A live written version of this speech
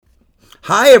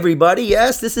Hi, everybody.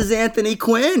 Yes, this is Anthony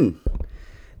Quinn.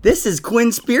 This is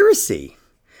QUINNSPIRACY.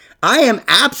 I am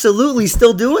absolutely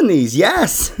still doing these.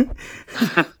 Yes.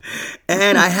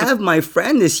 And I have my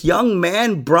friend, this young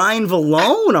man, Bryan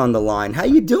Villone, on the line. How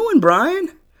you doing, Bryan?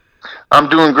 I'm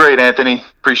doing great, Anthony.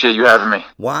 Appreciate you having me.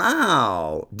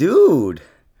 Wow, dude.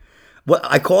 What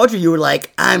I called you, you were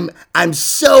like, I'm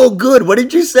so good. What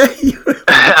did you say?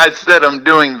 I said I'm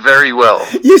doing very well.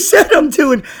 You said I'm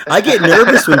doing. I get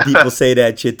nervous when people say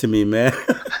that shit to me, man.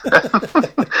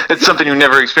 It's something you've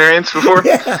never experienced before?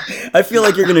 Yeah, I feel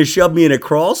like you're gonna shove me in a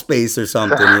crawl space or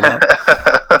something, you know?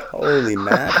 Holy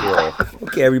mackerel.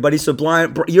 Okay, everybody. So,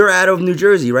 Bryan, you're out of New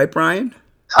Jersey, right, Bryan?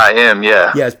 I am,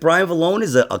 yeah. Yes, Bryan Villone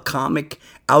is a comic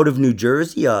out of New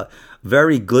Jersey, a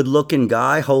very good-looking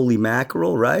guy. Holy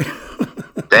mackerel, right?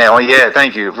 Damn, well, yeah,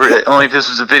 thank you. Only if this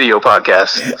was a video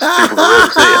podcast. People could really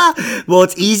see it. Well,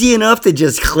 it's easy enough to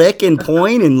just click and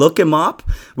point and look him up.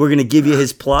 We're gonna give you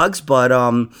his plugs, but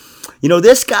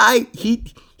this guy,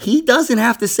 he doesn't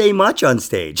have to say much on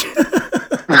stage.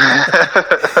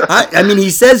 I mean, he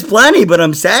says plenty, but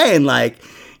I'm saying,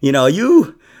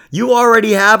 you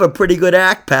already have a pretty good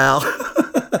act, pal,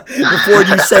 before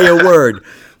you say a word.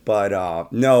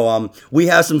 But we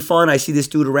have some fun. I see this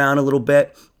dude around a little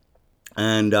bit.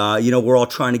 And, we're all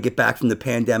trying to get back from the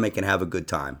pandemic and have a good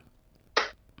time.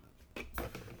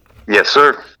 Yes,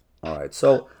 sir. All right.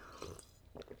 So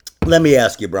let me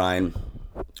ask you, Bryan,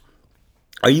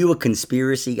 are you a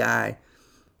conspiracy guy?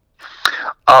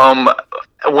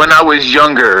 When I was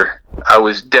younger, I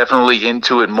was definitely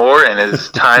into it more. And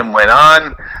as time went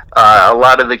on, a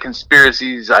lot of the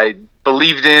conspiracies I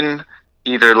believed in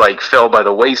either fell by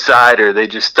the wayside or they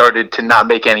just started to not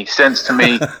make any sense to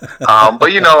me. But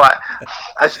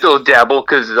I still dabble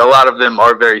because a lot of them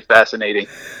are very fascinating.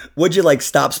 Would you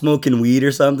stop smoking weed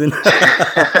or something? No,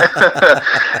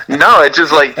 it's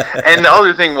just and the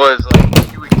other thing was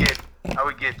I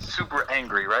would get super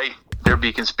angry, right? There'd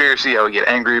be conspiracy, I would get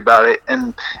angry about it,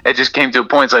 and it just came to a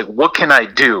point, it's what can I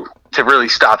do to really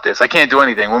stop this? I can't do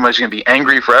anything. What am I just gonna be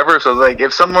angry forever? So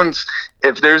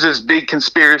if there's this big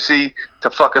conspiracy to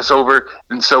fuck us over,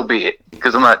 then so be it.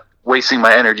 Because I'm not wasting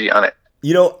my energy on it.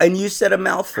 And you said a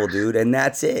mouthful, dude, and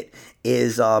that's it.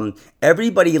 Is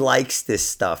everybody likes this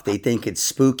stuff. They think it's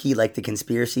spooky, like the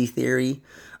conspiracy theory,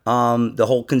 the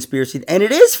whole conspiracy, and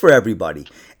it is for everybody.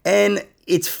 And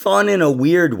it's fun in a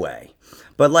weird way.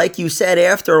 But like you said,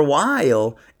 after a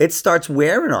while, it starts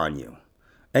wearing on you.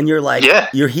 And you're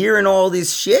You're hearing all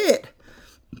this shit.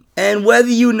 And whether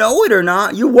you know it or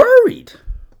not, you're worried.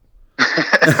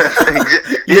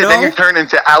 Then you turn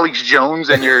into Alex Jones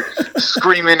and you're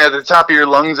screaming at the top of your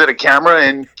lungs at a camera.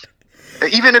 And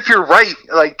even if you're right,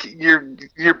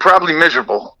 you're probably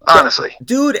miserable, honestly.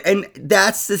 Dude, and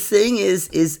that's the thing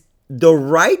is the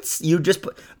rights, you just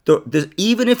put...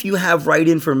 even if you have right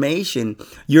information,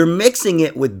 you're mixing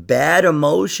it with bad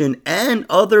emotion and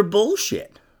other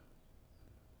bullshit.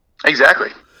 Exactly.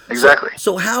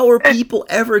 So how are people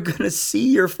ever going to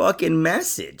see your fucking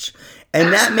message?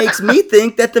 And that makes me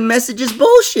think that the message is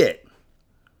bullshit.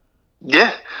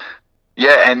 Yeah.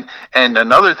 Yeah. And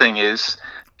another thing is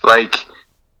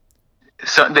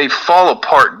so they fall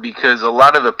apart because a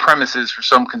lot of the premises for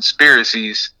some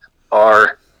conspiracies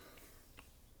are,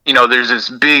 there's this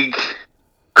big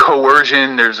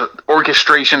coercion, there's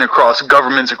orchestration across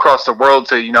governments across the world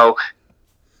to,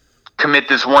 commit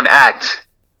this one act,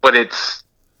 but it's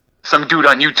some dude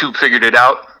on YouTube figured it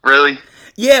out, really?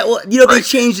 Yeah, well, they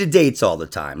change the dates all the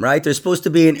time, right? There's supposed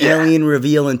to be an alien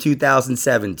reveal in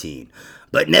 2017.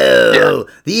 But no,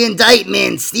 the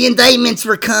indictments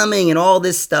were coming and all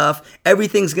this stuff.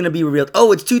 Everything's going to be revealed.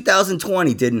 Oh, it's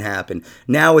 2020. Didn't happen.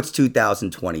 Now it's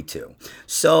 2022.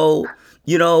 So...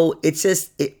 it's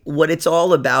just what it's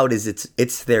all about is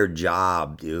it's their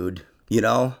job, dude.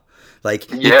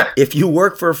 If you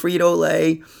work for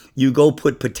Frito-Lay, you go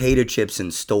put potato chips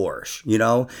in stores.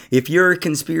 If you're a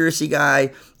conspiracy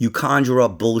guy, you conjure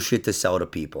up bullshit to sell to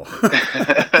people.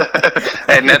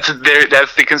 And that's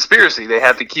the conspiracy. They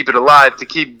have to keep it alive to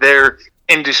keep their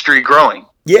industry growing.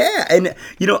 Yeah, and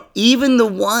even the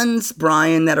ones,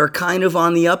 Bryan, that are kind of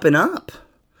on the up and up.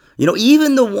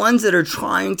 Even the ones that are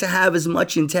trying to have as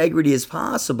much integrity as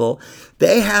possible,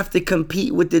 they have to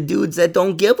compete with the dudes that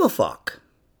don't give a fuck.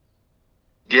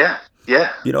 Yeah,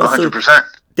 100%. So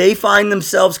they find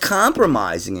themselves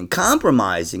compromising.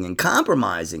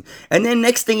 And then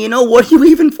next thing you know, what are you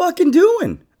even fucking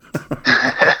doing?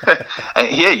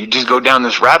 Yeah, you just go down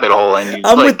this rabbit hole. And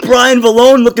I'm with Bryan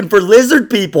Villone looking for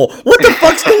lizard people. What the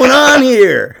fuck's going on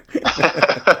here?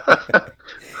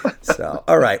 So,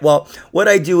 all right. Well, what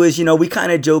I do is, we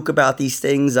kind of joke about these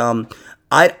things.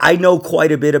 I know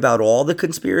quite a bit about all the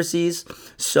conspiracies.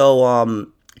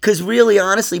 So, because really,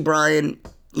 honestly, Brian,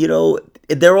 you know,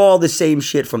 they're all the same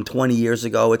shit from 20 years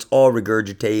ago. It's all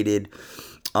regurgitated.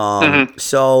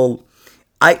 So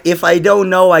if I don't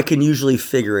know, I can usually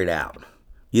figure it out.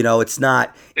 You know, it's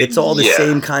all the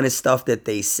same kind of stuff that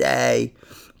they say.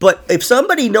 But if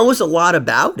somebody knows a lot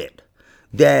about it,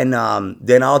 then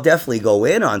I'll definitely go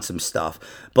in on some stuff.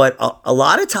 But a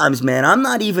lot of times, man, I'm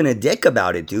not even a dick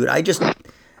about it, dude. I just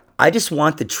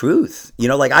want the truth. You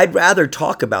know, like I'd rather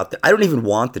talk about I don't even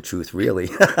want the truth, really.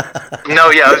 No,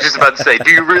 yeah, I was just about to say,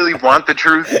 do you really want the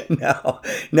truth? No,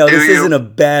 this isn't a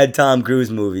bad Tom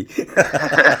Cruise movie.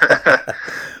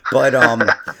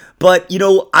 But you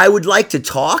know, I would like to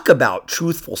talk about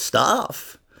truthful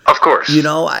stuff. Of course. You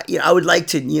know, I would like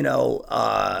to, you know,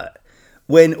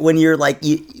 when you're like,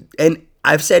 and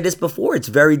I've said this before, it's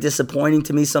very disappointing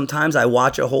to me sometimes. I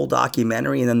watch a whole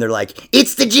documentary and then they're like,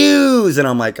 it's the Jews, and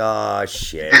I'm like, oh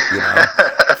shit, you know.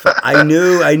 I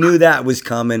knew that was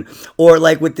coming. Or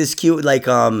like with this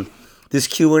this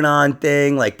QAnon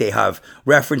thing, like they have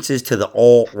references to the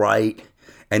alt-right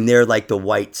and they're like the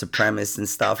white supremacists and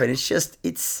stuff, and it's just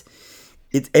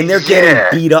and they're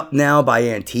getting beat up now by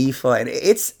Antifa, and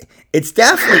it's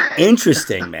definitely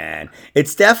interesting, man.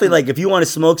 It's definitely like if you want to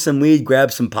smoke some weed,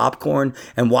 grab some popcorn,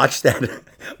 and watch that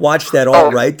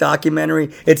alt-right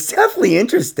documentary. It's definitely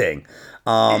interesting.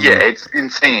 It's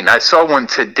insane. I saw one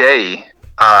today.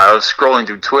 I was scrolling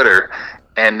through Twitter,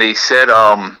 and they said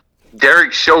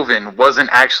Derek Chauvin wasn't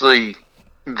actually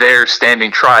there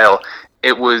standing trial.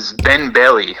 It was Ben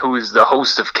Bailey, who is the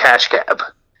host of Cash Cab.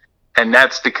 And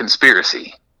that's the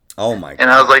conspiracy. Oh my god!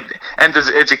 And I was like,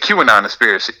 it's a QAnon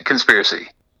conspiracy.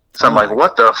 So I'm like,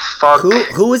 what the fuck?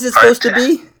 Who is it supposed to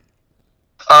be?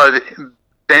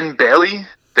 Ben Bailey,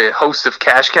 the host of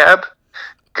Cash Cab,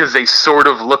 because they sort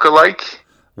of look alike.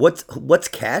 What's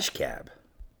Cash Cab?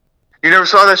 You never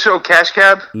saw that show, Cash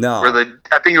Cab? No.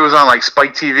 I think it was on like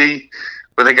Spike TV,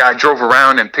 where the guy drove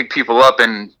around and picked people up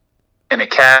in a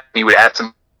cab. And he would ask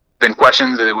them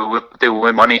questions. They would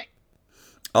win money.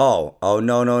 Oh,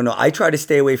 no. I try to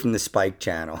stay away from the Spike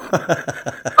channel.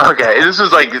 Okay, this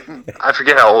was like, I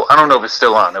forget how old. I don't know if it's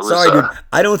still on. It was, sorry, dude.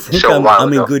 I don't think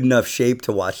I'm in good enough shape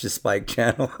to watch the Spike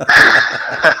channel.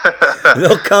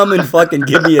 They'll come and fucking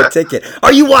give me a ticket.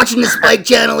 Are you watching the Spike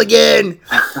channel again?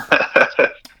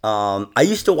 I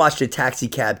used to watch the Taxi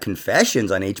Cab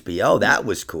Confessions on HBO. That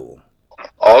was cool.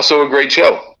 Also a great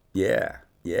show. Yeah.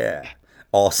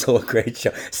 Also a great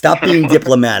show. Stop being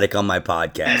diplomatic on my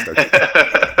podcast. Okay?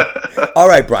 All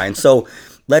right, Brian. So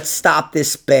let's stop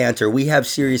this banter. We have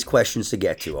serious questions to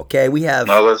get to. Okay,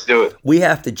 let's do it. We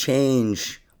have to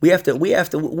change. We have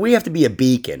to be a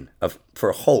beacon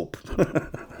for hope.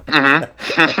 A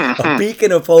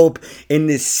beacon of hope in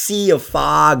this sea of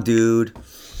fog, dude.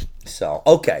 So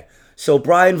okay. So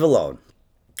Brian Villone,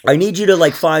 I need you to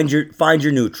like find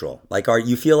your neutral. Like,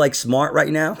 you feel like smart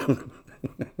right now?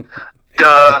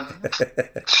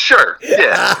 Sure.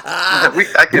 Yeah.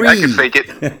 I can fake it.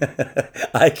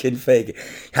 I can fake it.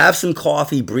 Have some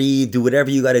coffee, breathe, do whatever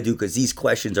you got to do, because these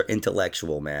questions are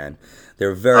intellectual, man.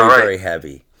 They're very, very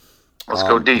heavy. Let's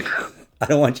go deep. I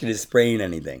don't want you to sprain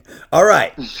anything. All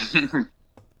right.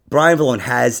 Brian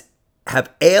Villone,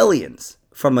 have aliens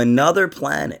from another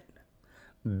planet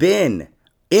been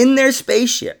in their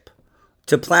spaceship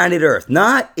to planet Earth?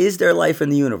 Not, is there life in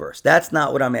the universe? That's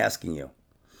not what I'm asking you.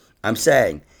 I'm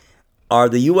saying, are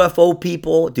the UFO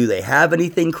people, do they have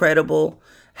anything credible?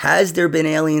 Has there been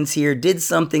aliens here? Did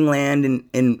something land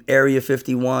in Area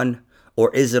 51?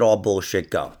 Or is it all bullshit?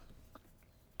 Go.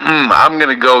 I'm going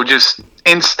to go just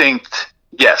instinct,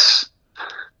 yes.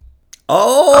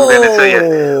 Oh! I'm going to say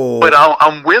it. But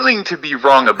I'm willing to be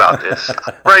wrong about this.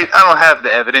 Right? I don't have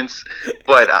the evidence.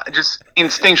 But just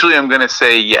instinctually, I'm going to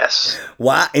say yes.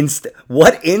 What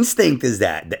instinct is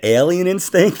that? The alien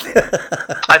instinct?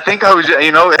 I think I was,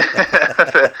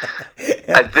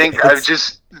 I think I've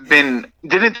just been,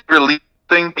 didn't the release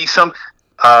thing be some...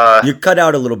 you cut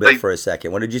out a little bit for a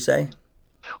second. What did you say?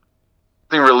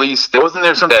 Released, wasn't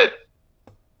there something that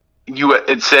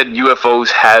it said UFOs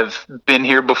have been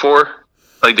here before?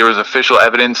 Like there was official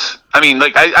evidence. I mean,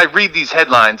 like I read these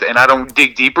headlines and I don't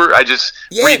dig deeper. I just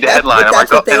read the headline. I'm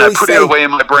like, and I put it away in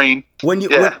my brain. When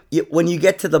you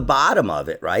get to the bottom of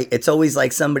it, right? It's always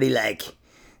like somebody like,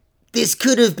 this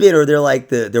could have been, or they're like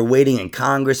they're waiting in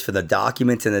Congress for the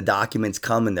documents, and the documents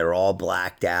come and they're all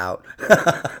blacked out.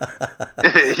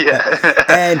 Yeah,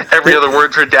 and every other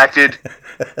word's redacted.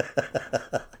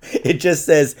 It just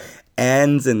says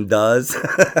ands and does.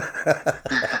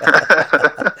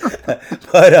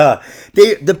 But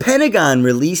the Pentagon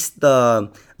released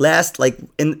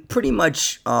in pretty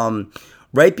much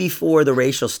right before the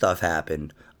racial stuff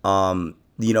happened.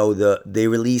 They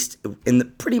released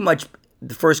pretty much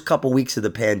the first couple weeks of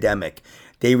the pandemic.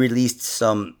 They released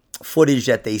some footage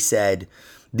that they said,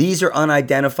 these are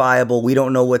unidentifiable. We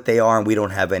don't know what they are, and we don't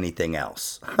have anything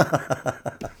else.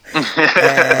 But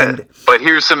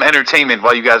here's some entertainment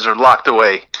while you guys are locked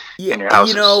away in your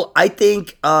houses. I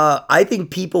think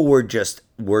people were just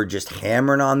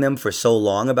hammering on them for so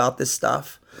long about this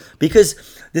stuff, because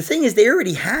the thing is, they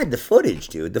already had the footage,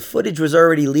 dude. The footage was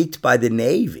already leaked by the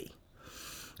Navy.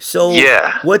 So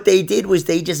what they did was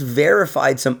they just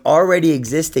verified some already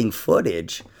existing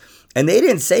footage. And they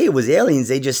didn't say it was aliens.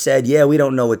 They just said, yeah, we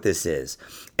don't know what this is.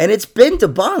 And it's been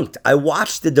debunked. I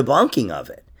watched the debunking of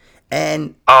it.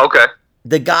 And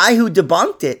the guy who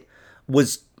debunked it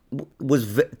was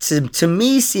to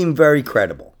me, seemed very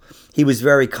credible. He was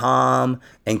very calm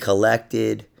and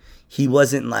collected. He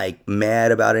wasn't like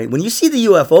mad about it. When you see the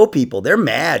UFO people, they're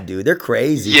mad, dude. They're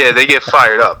crazy. Yeah, they get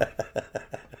fired up.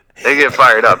 They get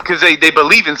fired up because they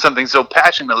believe in something so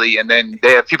passionately, and then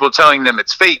they have people telling them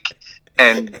it's fake.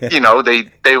 And,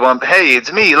 they want, hey,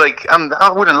 it's me. Like,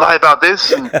 I wouldn't lie about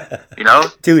this. And,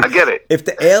 dude, I get it. If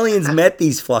the aliens met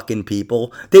these fucking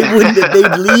people,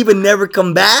 they'd leave and never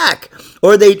come back.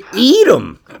 Or they'd eat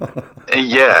them.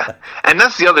 Yeah. And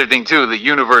that's the other thing, too. The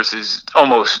universe is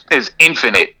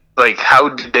infinite. Like, how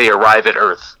did they arrive at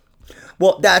Earth?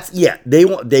 Well,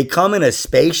 they come in a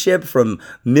spaceship from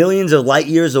millions of light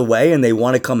years away, and they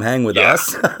want to come hang with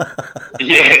us.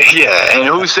 yeah. And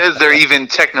who says they're even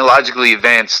technologically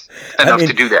advanced enough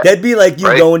to do that? That'd be like you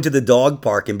going to the dog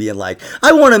park and being like,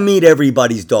 I want to meet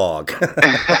everybody's dog.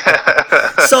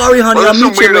 Sorry, honey, I'll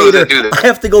meet you later. I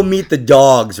have to go meet the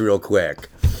dogs real quick.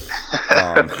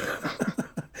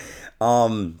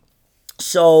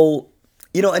 So...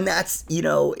 and that's,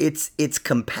 it's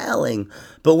compelling,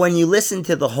 but when you listen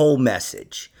to the whole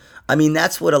message, I mean,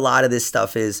 that's what a lot of this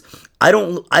stuff is. I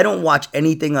don't watch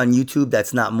anything on YouTube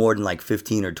that's not more than like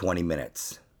 15 or 20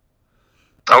 minutes.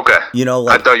 Okay.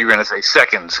 I thought you were going to say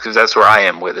seconds, because that's where I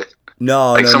am with it.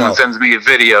 No, someone sends me a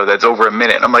video that's over a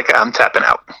minute, I'm like, I'm tapping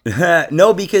out.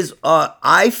 No, because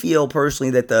I feel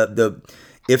personally that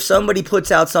if somebody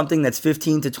puts out something that's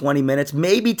 15 to 20 minutes,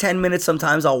 maybe 10 minutes,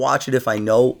 sometimes I'll watch it if I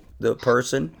know the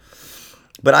person.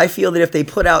 But I feel that if they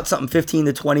put out something 15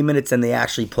 to 20 minutes, then they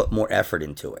actually put more effort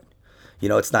into it.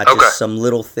 It's not just some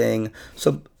little thing.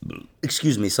 Some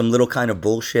little kind of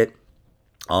bullshit.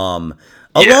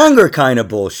 Longer kind of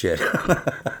bullshit.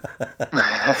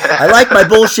 I like my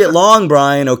bullshit long,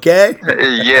 Brian, okay?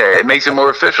 Yeah, it makes it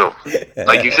more official.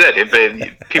 Like you said, if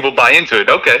people buy into it,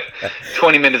 okay.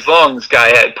 20 minutes long, this guy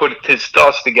had put his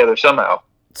thoughts together somehow.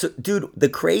 So, dude, the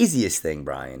craziest thing,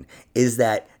 Brian, is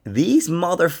that these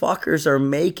motherfuckers are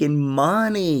making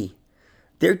money.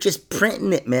 They're just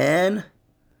printing it, man.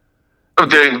 Oh,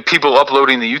 the people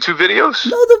uploading the YouTube videos?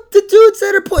 No, the dudes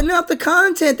that are putting out the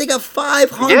content, they got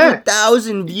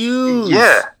 500,000 views.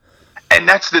 Yeah. And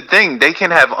that's the thing. They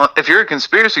can have, if you're a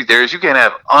conspiracy theorist, you can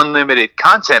have unlimited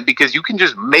content because you can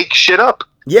just make shit up.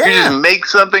 Yeah. You just make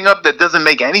something up that doesn't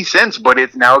make any sense, but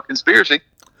it's now a conspiracy.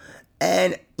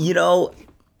 And,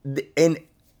 and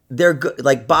they're good.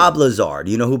 Like Bob Lazar.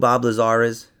 Do you know who Bob Lazar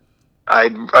is?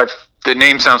 The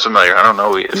name sounds familiar. I don't know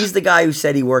who he is. He's the guy who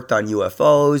said he worked on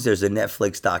UFOs. There's a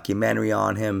Netflix documentary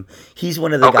on him. He's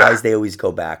one of the guys they always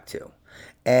go back to.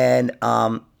 And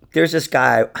there's this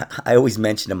guy, I always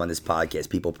mention him on this podcast.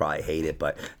 People probably hate it,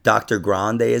 but Dr.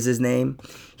 Grande is his name.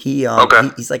 He's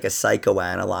like a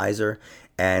psychoanalyzer.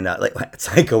 And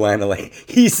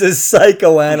he's a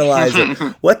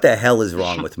psychoanalyzer. What the hell is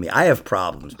wrong with me? I have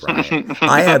problems, Brian.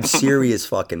 I have serious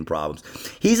fucking problems.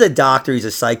 He's a doctor. He's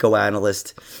a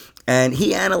psychoanalyst. And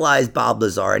he analyzed Bob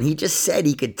Lazar, and he just said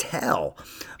he could tell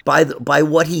by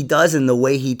what he does and the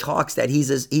way he talks that he's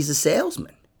a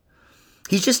salesman.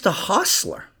 He's just a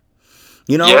hustler,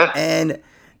 Yeah. And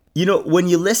when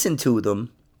you listen to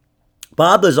them,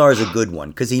 Bob Lazar is a good one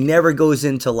because he never goes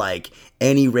into like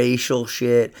any racial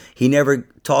shit. He never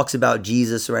talks about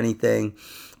Jesus or anything.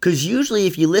 Because usually,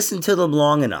 if you listen to them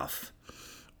long enough,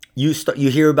 you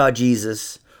hear about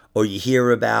Jesus or you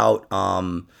hear about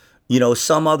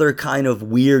some other kind of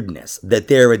weirdness that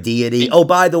they're a deity. Oh,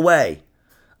 by the way,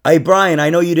 hey Brian, I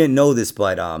know you didn't know this,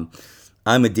 but I'm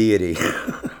a deity.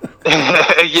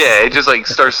 Yeah, it just like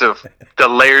starts to, the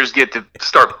layers get to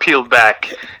start peeled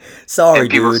back. Sorry, and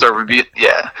people dude. start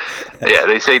yeah.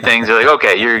 They say things. They're like,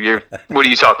 okay, you're. What are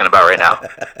you talking about right now?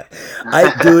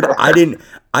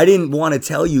 I didn't want to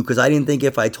tell you because I didn't think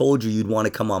if I told you you'd want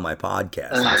to come on my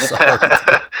podcast. I'm sorry.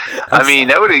 I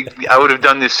mean, I would have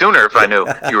done this sooner if I knew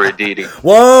you were a deity.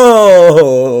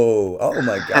 Whoa! Oh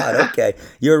my God. Okay,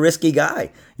 you're a risky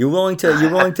guy. You're willing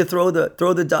to throw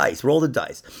the dice, roll the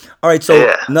dice. All right. So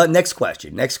Yeah. next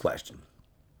question.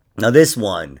 Now this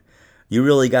one, you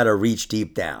really got to reach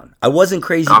deep down. I wasn't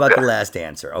crazy about the last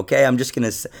answer. Okay, I'm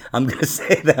gonna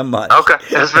say that much. Okay,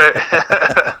 that's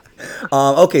fair.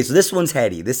 Okay, so this one's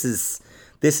heady. This is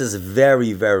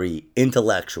very, very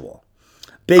intellectual.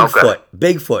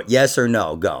 Bigfoot, yes or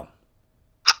no? Go.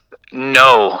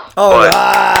 No. All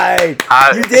right.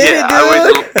 You did it,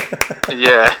 dude.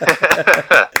 Yeah.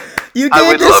 You did I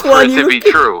would this love one. for it to be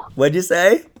true. What'd you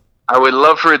say? I would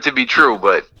love for it to be true,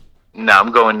 but no,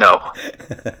 I'm going no.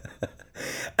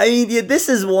 I mean, yeah, this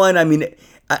is one. I mean,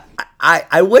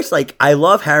 I wish, like, I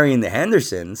love Harry and the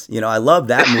Hendersons. You know, I love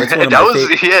that movie.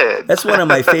 That's one of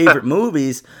my favorite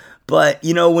movies. But,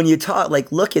 you know, when you talk,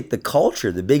 like, look at the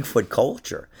culture, the Bigfoot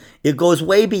culture, it goes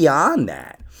way beyond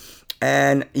that.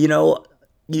 And, you know,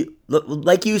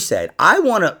 like you said, I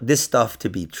want this stuff to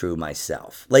be true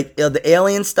myself. Like, the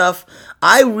alien stuff,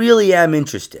 I really am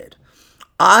interested.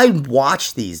 I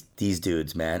watch these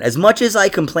dudes, man. As much as I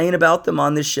complain about them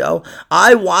on this show,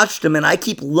 I watch them and I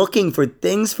keep looking for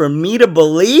things for me to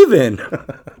believe in.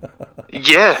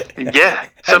 Yeah.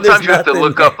 Sometimes you have to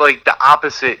look up like the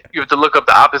opposite. You have to look up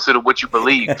the opposite of what you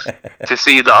believe to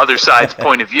see the other side's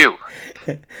point of view.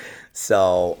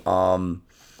 So,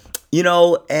 you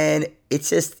know, and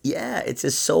it's just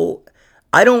so,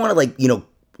 I don't want to, like, you know,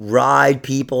 ride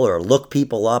people or look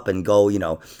people up and go, you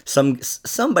know,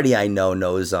 somebody I know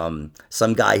knows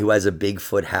some guy who has a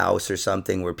Bigfoot house or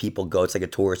something where people go. It's like a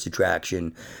tourist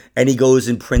attraction, and he goes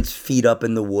and prints feet up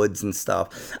in the woods and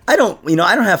stuff. I don't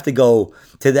have to go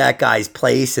to that guy's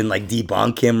place and like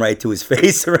debunk him right to his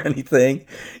face or anything,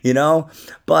 you know,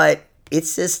 but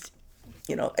it's just,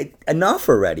 you know, enough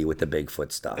already with the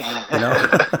Bigfoot stuff, you know?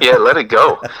 Yeah, let it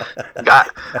go. God,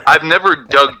 I've never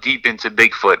dug deep into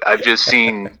Bigfoot. I've just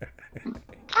seen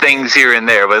things here and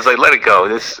there, but it's like, let it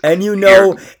go. And you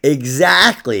know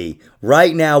exactly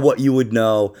right now what you would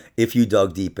know if you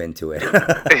dug deep into it.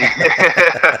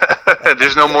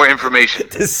 There's no more information.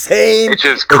 The same. It's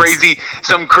just crazy,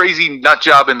 some crazy nut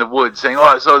job in the woods saying, "Oh,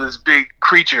 I saw this big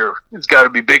creature. It's got to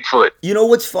be Bigfoot." You know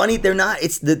what's funny? They're not.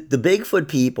 It's the Bigfoot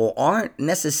people aren't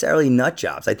necessarily nut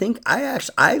jobs. I think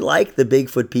I like the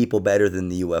Bigfoot people better than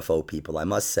the UFO people, I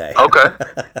must say. Okay.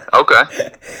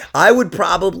 I would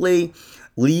probably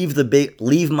leave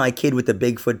my kid with the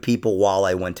Bigfoot people while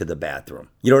I went to the bathroom.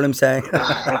 You know what I'm saying?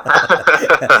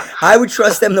 I would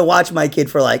trust them to watch my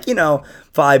kid for, like, you know,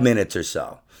 5 minutes or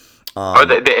so. Are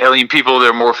the alien people,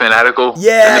 they're more fanatical?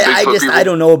 Yeah, I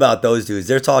don't know about those dudes.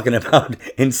 They're talking about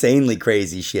insanely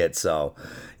crazy shit, so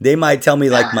they might tell me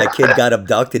like my kid got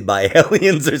abducted by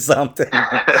aliens or something.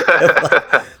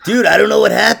 Dude, I don't know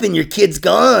what happened. Your kid's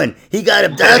gone. He got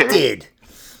abducted.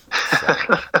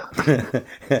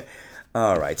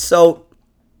 All right, so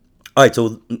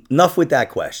enough with that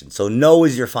question. So no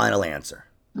is your final answer.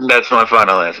 That's my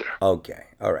final answer. Okay,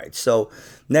 all right. So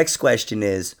next question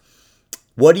is,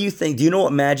 what do you think? Do you know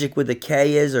what magic with a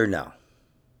K is or no?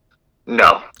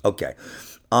 No. Okay.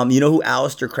 You know who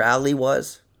Aleister Crowley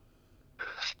was?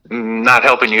 Not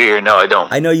helping you here. No, I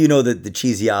don't. I know you know the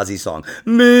cheesy Ozzy song,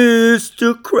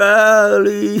 Mr.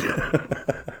 Crowley.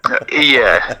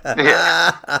 Yeah.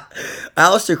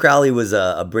 Aleister Crowley was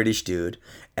a British dude,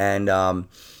 and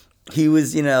he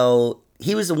was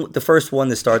the first one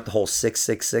to start the whole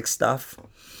 666 stuff.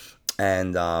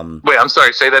 And wait, I'm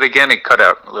sorry. Say that again. It cut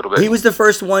out a little bit. He was the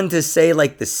first one to say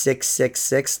like the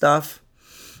 666 stuff.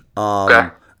 Okay.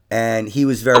 And he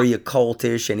was very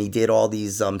occultish, and he did all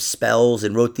these spells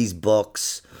and wrote these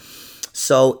books.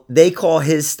 So they call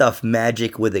his stuff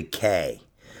magic with a K.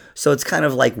 So it's kind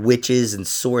of like witches and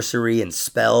sorcery and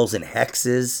spells and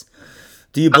hexes.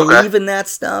 Do you believe in that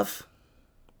stuff?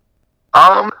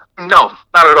 No, not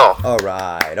at all. All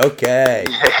right, okay.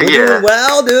 We're doing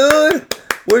well, dude.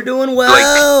 We're doing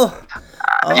well.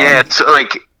 Yeah, so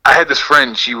like I had this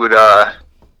friend. She would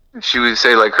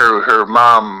say like her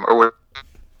mom or what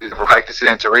practice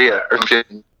Santeria or shit.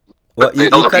 Well,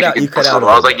 you cut out.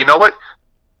 I was like, you know what?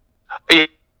 I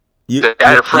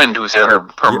had a friend who said her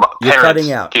parents. You're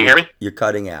cutting out. Can you hear me? You're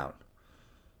cutting out.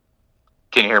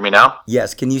 Can you hear me now?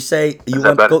 Yes. Can you say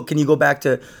can you go back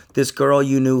to this girl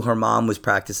you knew? Her mom was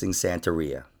practicing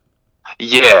Santeria.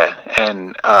 Yeah,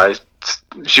 and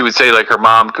she would say like her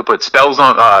mom could put spells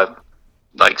on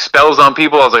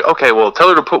people. I was like, okay, well, tell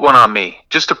her to put one on me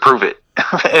just to prove it.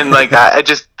 And like I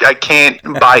can't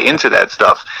buy into that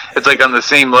stuff. It's like on the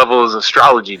same level as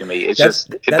astrology to me. It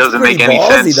doesn't make any ballsy,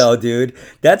 sense. though, dude.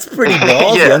 That's pretty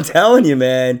ballsy. Yeah. I'm telling you,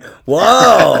 man.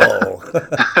 Whoa.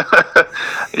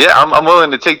 Yeah, I'm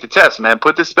willing to take the test, man.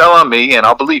 Put the spell on me, and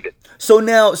I'll believe it. So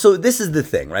this is the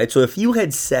thing, right? So if you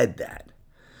had said that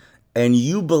and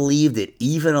you believed it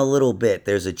even a little bit,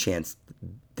 there's a chance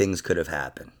things could have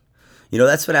happened. You know,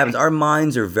 that's what happens. Our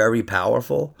minds are very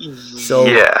powerful. So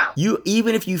yeah.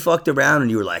 even if you fucked around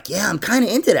and you were like, yeah, I'm kind of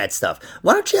into that stuff.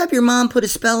 Why don't you have your mom put a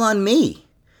spell on me?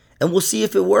 And we'll see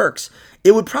if it works.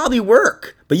 It would probably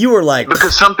work. But you were like...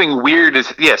 Because something weird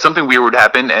would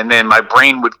happen, and then my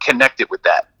brain would connect it with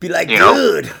that. Be like,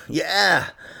 dude, yeah,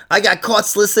 I got caught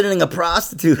soliciting a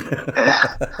prostitute.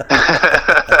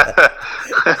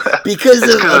 because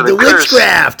of the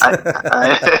witchcraft.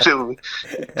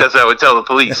 That's what I would tell the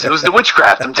police. It was the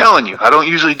witchcraft. I'm telling you, I don't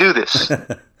usually do this.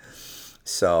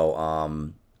 So,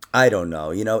 I don't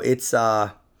know. You know, it's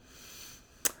I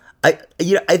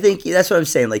think that's what I'm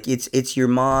saying. Like, it's your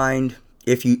mind.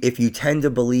 If you tend to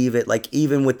believe it, like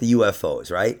even with the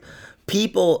UFOs, right?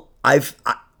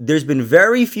 There's been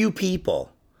very few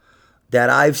people that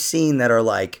I've seen that are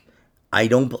like, I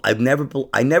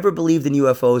never believed in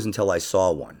UFOs until I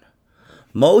saw one.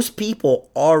 Most people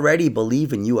already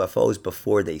believe in UFOs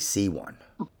before they see one.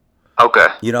 Okay.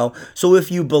 You know, so if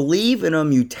you believe in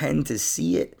them, you tend to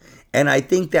see it, and I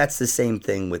think that's the same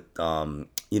thing with the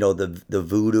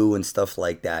voodoo and stuff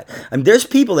like that. I mean, there's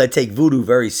people that take voodoo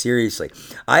very seriously.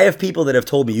 I have people that have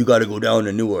told me you got to go down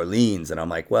to New Orleans, and I'm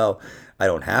like, well, I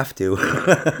don't have to.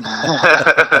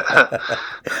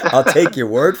 I'll take your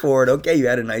word for it. Okay, you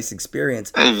had a nice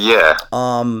experience. Yeah.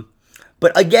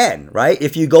 But again, right?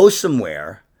 If you go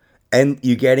somewhere and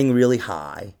you're getting really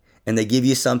high, and they give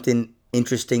you something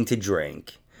interesting to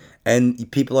drink,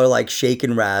 and people are like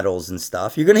shaking rattles and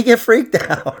stuff, you're gonna get freaked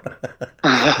out.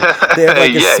 They have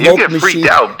like a smoke you get machine. Freaked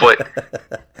out, but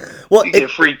well, you get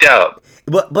freaked out.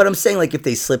 But I'm saying, like, if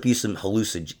they slip you some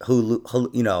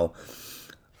what you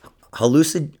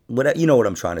know what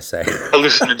I'm trying to say?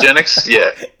 Hallucinogenics,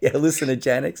 yeah. Yeah,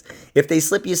 hallucinogenics. If they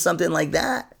slip you something like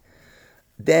that,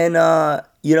 then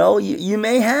you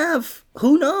may have.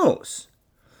 Who knows?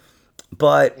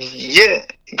 But yeah.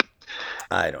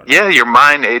 I don't know. Yeah, your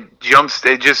mind, it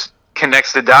just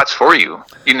connects the dots for you.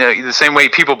 You know, the same way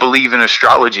people believe in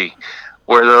astrology,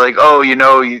 where they're like, oh,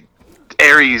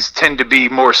 Aries tend to be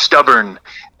more stubborn,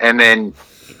 and then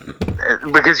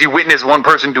because you witness one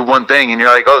person do one thing, and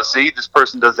you're like, oh, see, this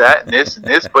person does that and this,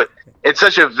 but it's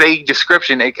such a vague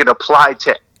description, it could apply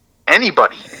to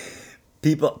anybody.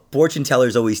 Fortune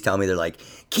tellers always tell me, they're like,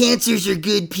 Cancers are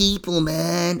good people,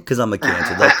 man. Because I'm a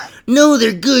Cancer. They're like, no,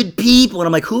 they're good people. And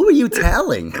I'm like, who are you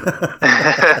telling? Do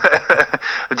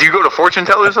you go to fortune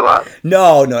tellers a lot?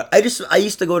 No. I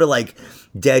used to go to like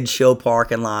dead show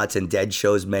parking lots and dead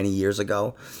shows many years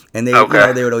ago. And they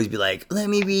they would always be like, let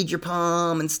me read your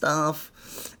palm and stuff.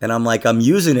 And I'm like, I'm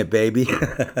using it, baby.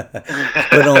 But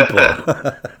don't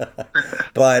pull.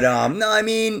 But no, I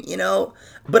mean,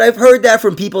 but I've heard that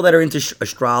from people that are into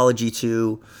astrology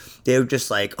too. They're just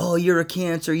like, oh, you're a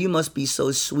Cancer. You must be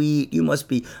so sweet.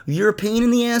 You're a pain in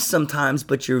the ass sometimes,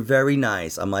 but you're very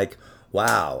nice. I'm like,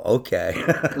 wow, okay.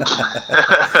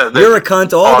 You're a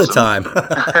cunt all the time.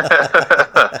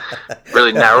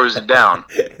 Really narrows it down.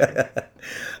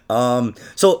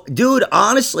 So, dude,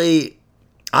 honestly,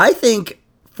 I think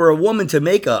for a woman to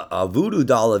make a voodoo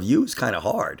doll of you is kind of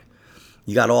hard.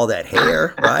 You got all that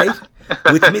hair, right?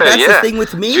 With me, that's the thing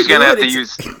with me. She's gonna have to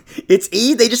use. It's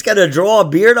easy. They just gotta draw a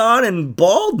beard on and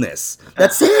baldness.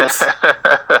 That's it.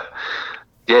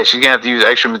 Yeah, she's gonna have to use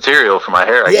extra material for my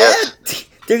hair. I guess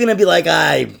they're gonna be like,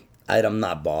 I'm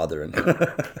not bothering.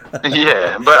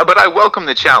 Yeah, but I welcome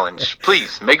the challenge.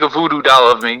 Please make a voodoo doll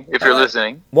of me if you're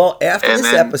listening. Well, after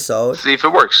this episode, see if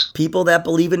it works. People that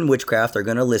believe in witchcraft are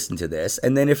gonna listen to this,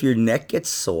 and then if your neck gets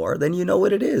sore, then you know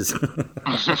what it is.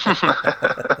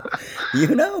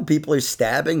 People are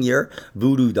stabbing your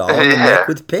voodoo doll in the neck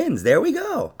with pins. There we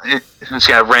go. It's gonna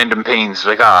have random pains.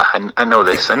 Like, I know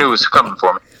this. I knew it was coming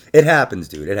for me. It happens,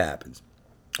 dude. It happens.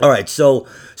 All right. So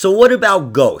what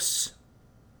about ghosts?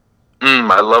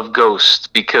 I love ghosts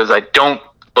because I don't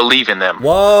believe in them.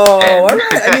 Whoa! All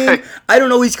right. I mean, I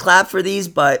don't always clap for these,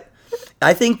 but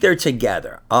I think they're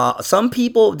together. Some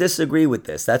people disagree with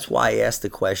this. That's why I asked the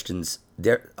questions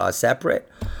separate.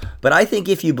 But I think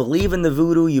if you believe in the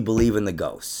voodoo, you believe in the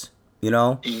ghosts. Yes.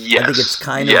 I think it's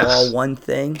kind of all one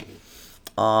thing.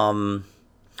 I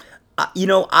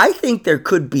think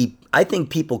I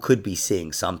think people could be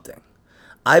seeing something.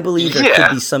 I believe there could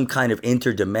be some kind of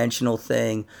interdimensional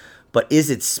thing. But is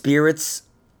it spirits?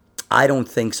 I don't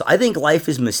think so. I think life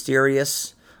is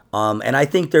mysterious. And I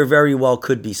think there very well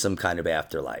could be some kind of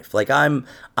afterlife. Like I'm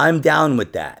down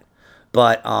with that.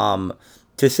 But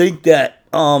to think that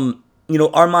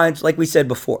our minds, like we said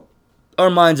before, our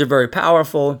minds are very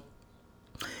powerful.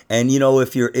 And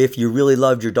if you really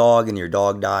loved your dog and your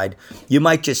dog died, you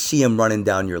might just see him running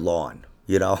down your lawn.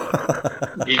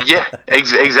 Yeah,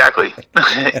 exactly.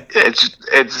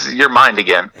 It's your mind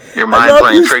again. Your mind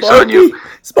playing tricks Sparky. on you.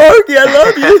 Sparky, I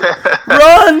love you.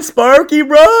 Run, Sparky,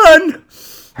 run.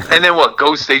 And then what?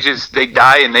 Ghosts? They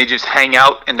die and they just hang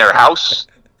out in their house.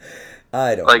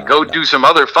 I don't know. Go do some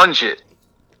other fun shit.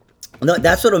 No,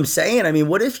 that's what I'm saying. I mean,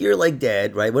 what if you're like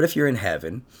dead, right? What if you're in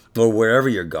heaven or wherever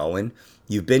you're going?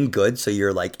 You've been good, so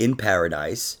you're like in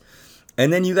paradise.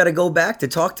 And then you got to go back to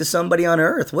talk to somebody on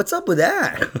Earth. What's up with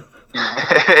that?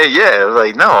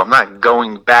 Yeah, no, I'm not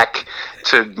going back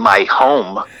to my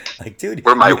home. Like, dude,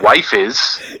 where my wife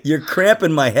is. You're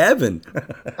cramping my heaven.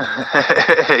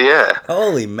 Yeah.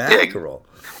 Holy mackerel.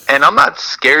 Yeah. And I'm not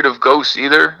scared of ghosts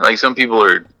either. Like, some people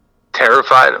are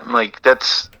terrified. I'm like,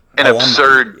 that's an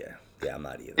absurd. Yeah, I'm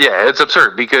not either. Yeah, it's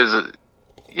absurd because,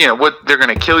 what, they're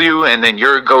going to kill you and then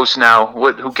you're a ghost now.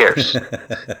 Who cares? All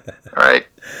right.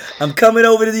 I'm coming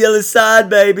over to the other side,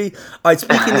 baby. All right,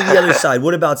 speaking of the other side,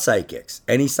 what about psychics?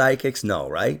 Any psychics? No,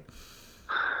 right?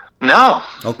 No.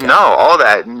 Okay. No, all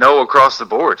that. No across the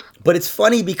board. But it's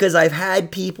funny because I've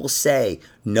had people say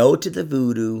no to the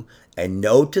voodoo and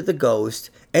no to the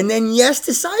ghost and then yes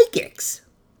to psychics.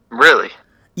 Really?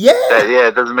 Yeah.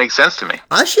 It doesn't make sense to me.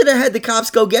 I should have had the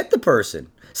cops go get the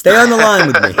person. Stay on the line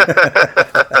with me.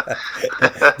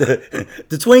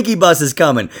 the Twinkie bus is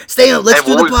coming. Stay on. Let's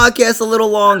do the podcast a little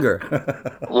longer.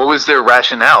 What was their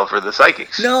rationale for the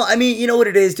psychics? No, I mean, you know what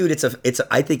it is, dude?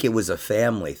 I think it was a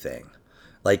family thing.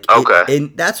 Like, okay.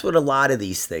 And that's what a lot of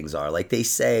these things are. Like they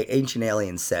say, Ancient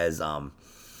Aliens says,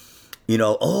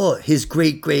 his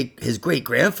great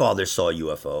grandfather saw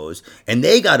UFOs and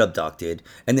they got abducted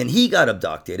and then he got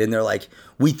abducted and they're like,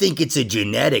 we think it's a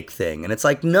genetic thing. And it's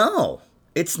like, no,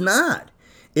 it's not.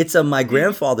 It's my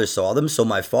grandfather saw them, so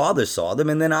my father saw them,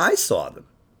 and then I saw them.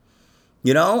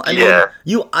 I mean,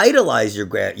 you idolize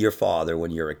your father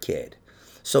when you're a kid.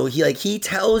 So he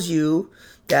tells you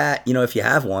that, if you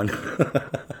have one.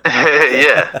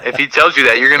 Yeah, if he tells you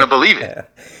that, you're going to believe it.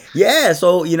 Yeah,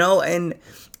 so,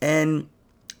 and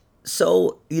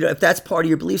so, if that's part of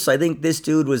your belief. So I think this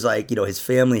dude was like, his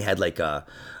family had like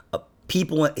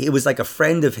it was like a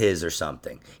friend of his or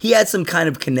something. He had some kind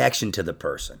of connection to the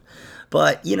person.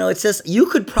 But, it's just, you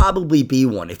could probably be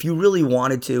one if you really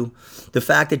wanted to. The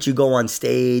fact that you go on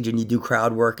stage and you do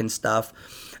crowd work and stuff,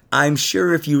 I'm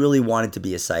sure if you really wanted to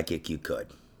be a psychic, you could.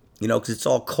 Because it's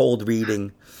all cold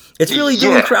reading. It's really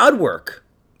doing crowd work,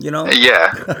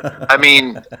 Yeah. I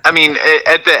mean,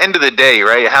 at the end of the day,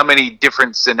 right, how many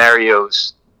different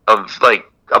scenarios of, like,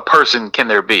 a person can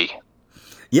there be?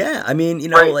 Yeah, I mean,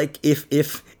 right. Like, if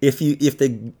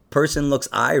the person looks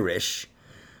Irish,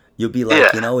 you'll be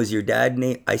like, is your dad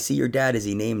I see your dad, is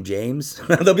he named James?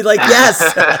 They'll be like, yes.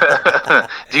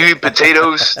 Do you eat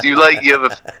potatoes? You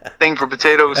have a thing for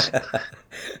potatoes?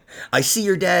 I see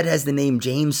your dad has the name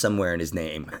James somewhere in his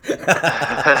name. It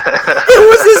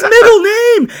was his middle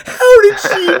name. How did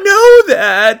she know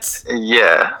that?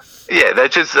 Yeah,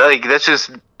 that's just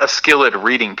a skill at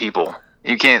reading people.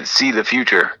 You can't see the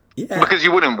future. Yeah. Because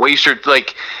you wouldn't waste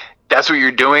that's what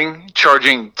you're doing,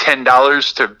 charging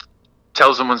 $10 to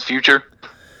tell someone's future.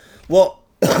 Well,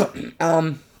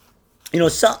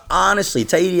 honestly,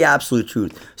 tell you the absolute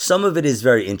truth, some of it is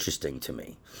very interesting to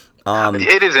me.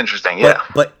 It is interesting, yeah.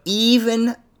 But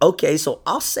even, okay, so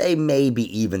I'll say maybe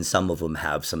even some of them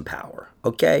have some power,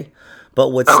 okay? But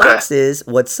what sucks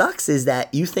is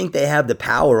that you think they have the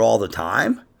power all the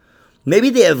time.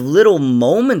 Maybe they have little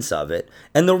moments of it,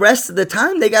 and the rest of the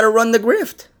time they got to run the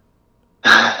grift.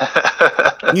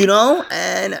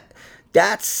 And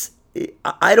that's,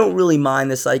 I don't really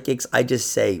mind the psychics. I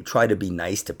just say try to be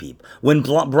nice to people. When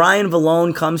Bryan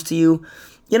Villone comes to you,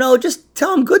 just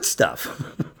tell him good stuff.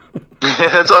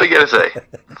 That's all you got to say.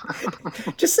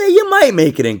 Just say you might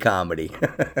make it in comedy.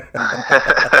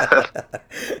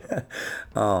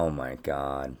 Oh, my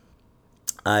God.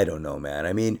 I don't know, man.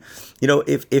 I mean,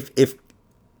 if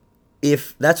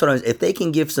that's what if they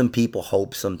can give some people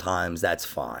hope sometimes, that's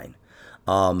fine.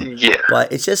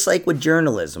 But it's just like with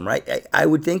journalism, right? I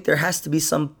would think there has to be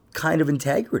some kind of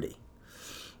integrity,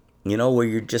 where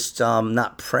you're just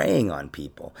not preying on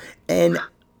people. And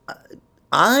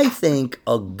I think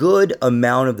a good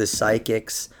amount of the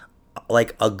psychics,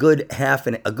 like a good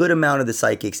amount of the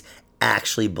psychics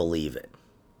actually believe it.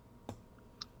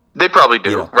 They probably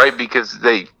do, right? Because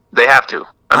they have to.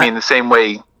 I mean, the same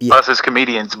way us as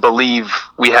comedians believe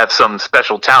we have some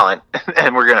special talent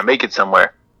and we're gonna make it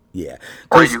somewhere. Yeah.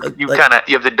 Or you have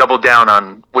to double down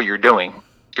on what you're doing,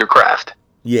 your craft.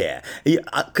 Yeah,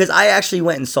 because I actually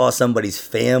went and saw somebody's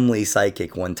family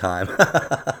psychic one time.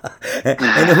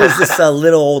 And it was this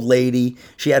little old lady.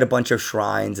 She had a bunch of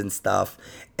shrines and stuff.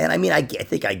 And I mean, I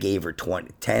think I gave her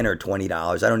 $10 or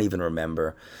 $20. I don't even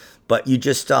remember. But you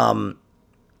just, you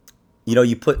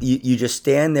just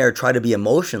stand there, try to be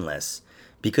emotionless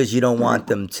because you don't want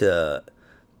them to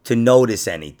notice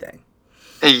anything.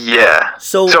 Yeah.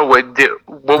 So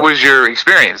what was your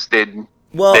experience? Did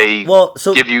they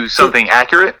give you something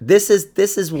accurate? This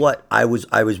is what I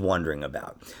was wondering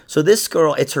about. So this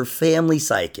girl, it's her family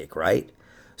psychic, right?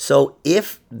 So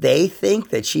if they think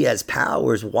that she has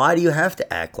powers, why do you have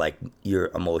to act like you're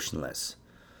emotionless?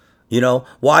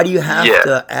 Why do you have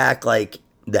to act like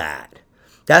that?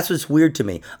 That's what's weird to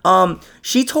me.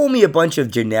 She told me a bunch of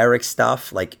generic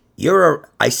stuff like,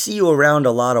 I see you around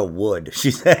a lot of wood, she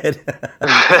said.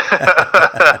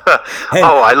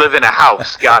 I live in a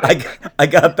house. Got it. I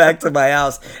got back to my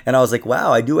house and I was like,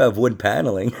 wow, I do have wood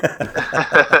paneling.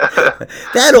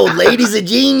 That old lady's a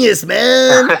genius,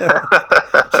 man.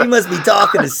 She must be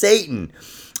talking to Satan.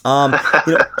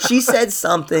 She said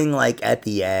something like at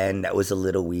the end that was a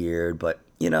little weird, but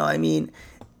I mean,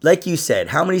 like you said,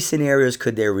 how many scenarios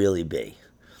could there really be?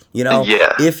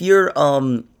 If you're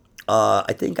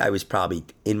I think I was probably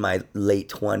in my late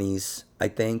 20s, I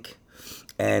think.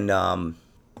 And,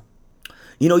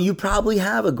 you probably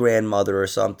have a grandmother or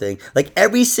something. Like,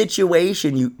 every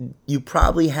situation, you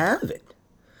probably have it.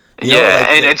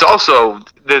 It's also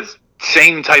the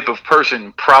same type of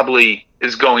person probably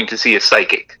is going to see a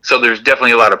psychic. So there's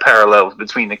definitely a lot of parallels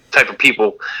between the type of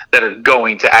people that are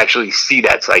going to actually see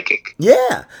that psychic.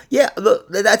 Yeah. Look,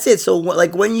 that's it. So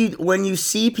like when you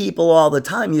see people all the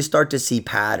time, you start to see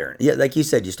patterns. Yeah, like you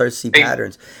said, you start to see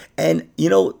patterns. And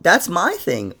that's my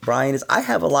thing, Brian, is I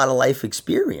have a lot of life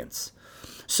experience.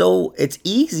 So it's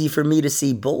easy for me to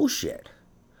see bullshit.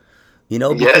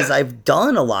 Because I've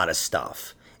done a lot of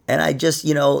stuff. And I just,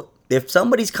 if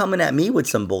somebody's coming at me with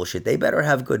some bullshit, they better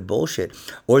have good bullshit,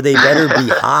 or they better be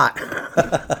hot.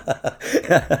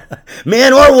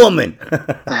 Man or woman.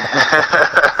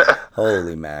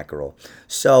 Holy mackerel.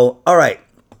 So, all right.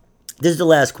 This is the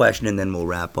last question, and then we'll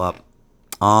wrap up.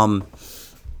 All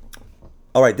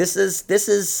right, this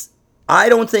is I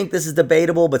don't think this is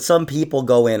debatable, but some people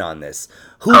go in on this.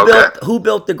 Who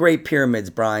built the Great Pyramids,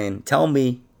 Brian? Tell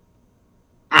me.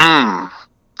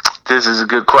 This is a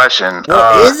good question.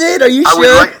 Well, is it? Are you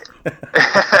sure?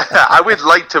 I would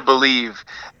like to believe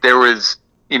there was,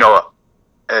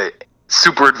 a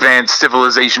super advanced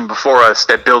civilization before us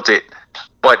that built it,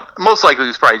 but most likely it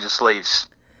was probably just slaves.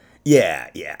 Yeah.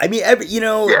 I mean,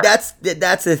 that's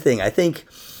the thing. I think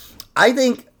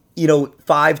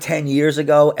 5-10 years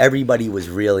ago, everybody was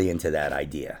really into that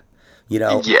idea.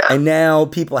 And now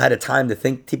people had time to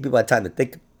think. People had time to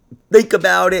think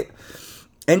about it.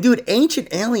 And dude,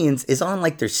 Ancient Aliens is on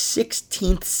like their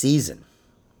 16th season.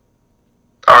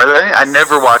 Are they? I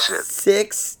never watched it.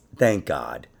 6. Thank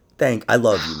God. I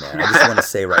love you, man. I just want to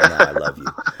say right now, I love you.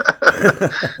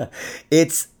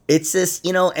 It's just,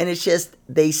 and it's just,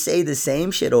 they say the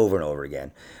same shit over and over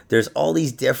again. There's all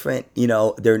these different,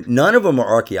 none of them are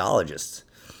archaeologists.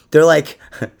 They're like,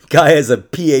 guy has a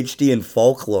PhD in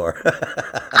folklore.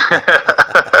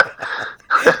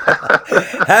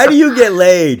 How do you get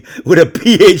laid with a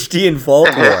PhD in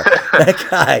folklore? That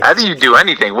guy. How do you do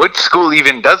anything? What school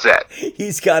even does that?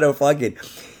 He's got a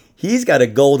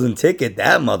golden ticket,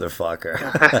 that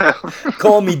motherfucker.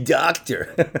 Call me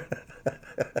doctor.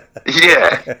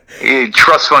 Yeah.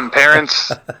 Trust fund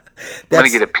parents. I'm going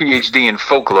to get a PhD in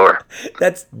folklore.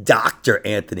 That's Dr.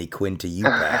 Anthony Quinn to you,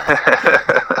 pal.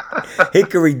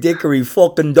 Hickory dickory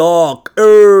fucking dog.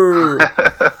 Oh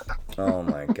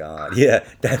my God. Yeah,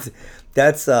 that's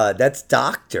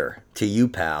doctor to you,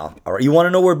 pal. All right, you want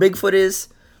to know where Bigfoot is?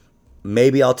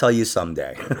 Maybe I'll tell you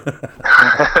someday.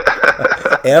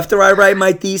 After I write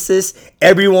my thesis,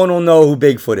 everyone will know who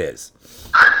Bigfoot is.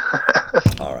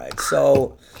 All right.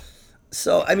 So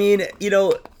I mean,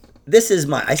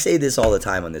 I say this all the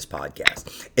time on this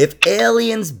podcast. If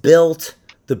aliens built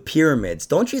the pyramids,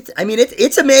 don't you I mean,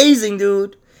 it's amazing,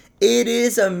 dude. It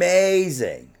is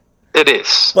amazing. It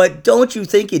is. But don't you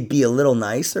think it'd be a little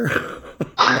nicer?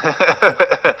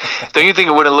 Don't you think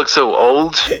it wouldn't look so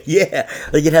old? Yeah.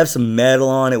 Like it'd have some metal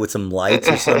on it with some lights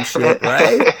or some shit,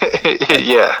 right?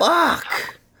 Yeah.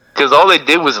 Fuck. Because all they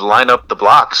did was line up the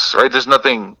blocks, right? There's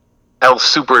nothing else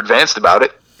super advanced about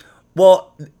it.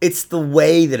 Well, it's the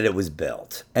way that it was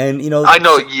built, and I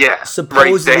know, yeah.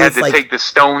 Supposedly, right, they had to take the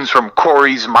stones from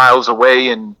quarries miles away,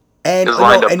 and it was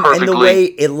lined up perfectly. And the way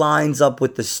it lines up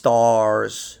with the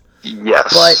stars.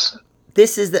 Yes, but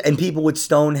this is and people with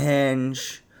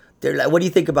Stonehenge, they're like, what do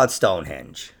you think about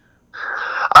Stonehenge?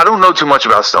 I don't know too much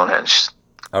about Stonehenge.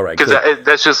 All right, because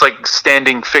that's just like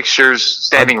standing fixtures,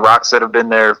 standing rocks that have been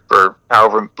there for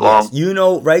however long.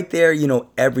 Yes, right there,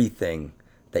 everything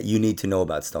that you need to know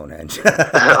about Stonehenge.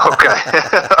 Okay.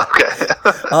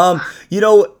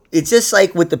 It's just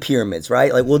like with the pyramids,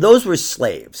 right? Like, well, those were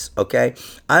slaves, okay?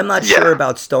 I'm not sure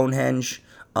about Stonehenge,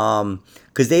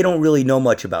 because they don't really know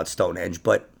much about Stonehenge.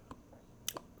 But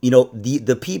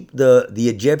the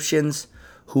Egyptians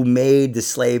who made the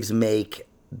slaves make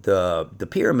the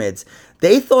pyramids,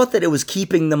 they thought that it was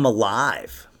keeping them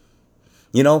alive.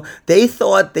 They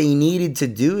thought they needed to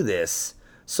do this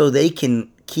so they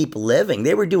can keep living.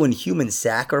 They were doing human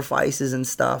sacrifices and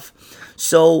stuff.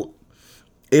 So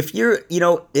if you're,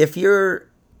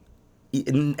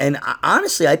 and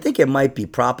honestly, I think it might be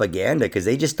propaganda, because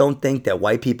they just don't think that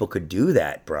white people could do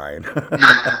that, Brian.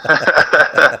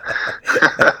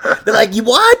 They're like,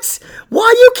 what?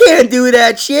 Why you can't do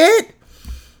that shit?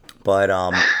 But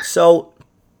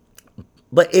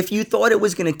but if you thought it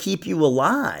was going to keep you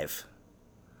alive,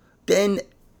 then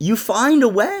you find a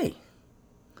way,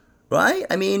 right?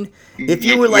 I mean, if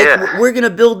you were like, we're going to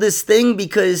build this thing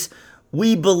because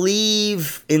we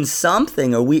believe in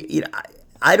something, or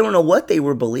I don't know what they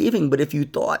were believing, but if you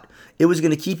thought it was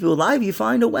going to keep you alive, you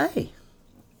find a way.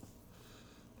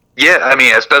 Yeah, I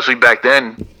mean, especially back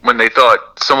then when they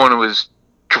thought someone was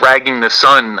dragging the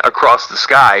sun across the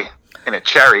sky in a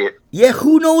chariot. Yeah,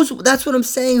 who knows? That's what I'm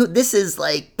saying. This is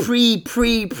like pre.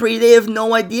 They have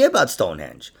no idea about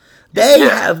Stonehenge. They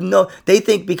have no. They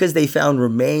think because they found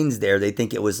remains there, they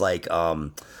think it was like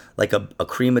a like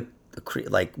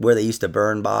where they used to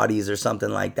burn bodies or something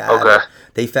like that. Okay.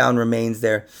 They found remains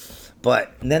there,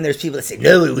 but then there's people that say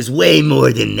no, it was way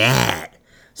more than that.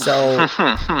 So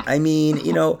I mean,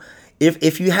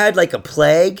 if you had like a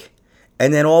plague,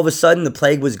 and then all of a sudden the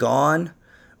plague was gone.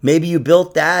 Maybe you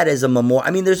built that as a memorial. I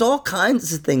mean, there's all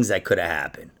kinds of things that could have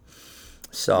happened.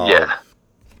 So,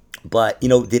 but,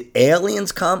 did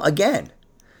aliens come again?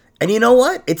 And you know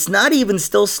what? It's not even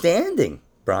still standing,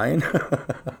 Brian.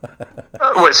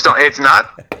 It's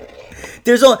not?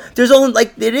 There's only,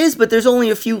 like, it is, but there's only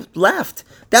a few left.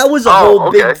 That was a whole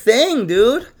big thing,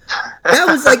 dude. That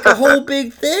was like a whole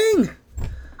big thing.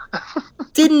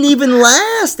 Didn't even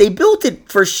last. They built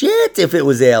it for shit if it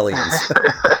was aliens.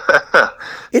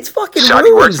 It's fucking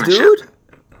ruins, dude.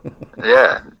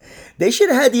 Yeah. They should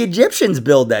have had the Egyptians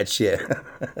build that shit.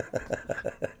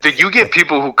 Did you get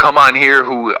people who come on here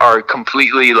who are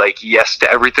completely like yes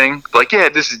to everything? Like, yeah,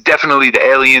 this is definitely the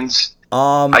aliens.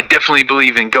 I definitely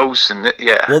believe in ghosts and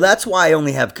Well, that's why I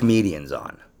only have comedians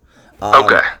on.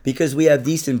 Okay. Because we have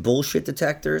decent bullshit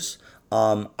detectors.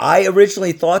 I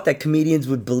originally thought that comedians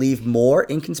would believe more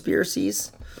in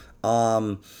conspiracies.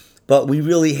 But we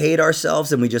really hate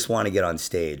ourselves and we just want to get on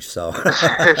stage. So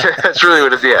that's really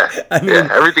what it is. Yeah. I mean,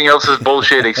 everything else is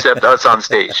bullshit except us on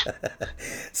stage.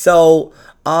 So,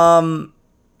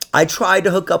 I tried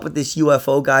to hook up with this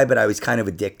UFO guy, but I was kind of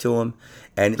a dick to him.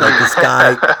 And like this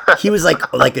guy, he was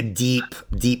like a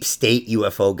deep state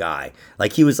UFO guy.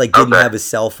 Like he was like didn't have his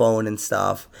cell phone and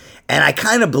stuff. And I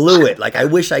kind of blew it. Like I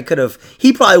wish I could have.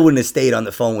 He probably wouldn't have stayed on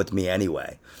the phone with me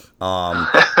anyway.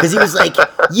 Because he was like,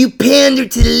 you pander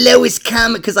to the lowest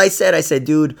common. Because I said,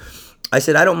 dude, I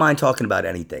don't mind talking about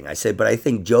anything. I said, but I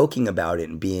think joking about it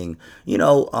and being,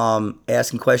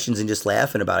 asking questions and just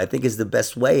laughing about it, I think is the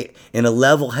best way, in a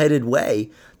level-headed way,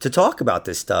 to talk about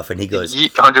this stuff. And he goes,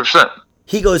 100%.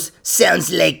 He goes,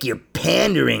 sounds like you're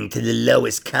pandering to the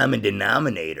lowest common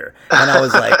denominator. And I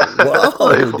was like,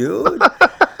 whoa, dude.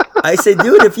 I said,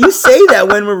 dude, if you say that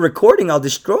when we're recording, I'll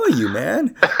destroy you,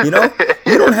 man. You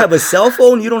don't have a cell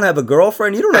phone. You don't have a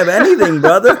girlfriend. You don't have anything,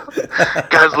 brother.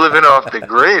 Guy's living off the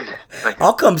grid.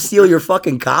 I'll come steal your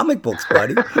fucking comic books,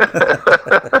 buddy.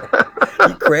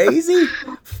 You crazy?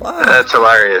 Fuck. That's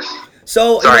hilarious.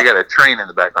 So sorry, I got a train in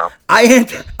the background.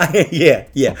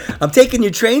 Yeah. I'm taking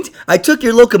your trains. I took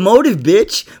your locomotive,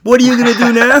 bitch. What are you gonna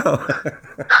do now?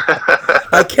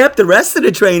 I kept the rest of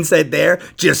the train set there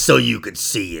just so you could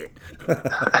see it.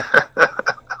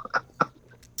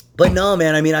 But no,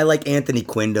 man. I mean, I like Anthony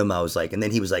Quindam. I was like, and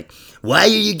then he was like, "Why are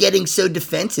you getting so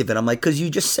defensive?" And I'm like, "Cause you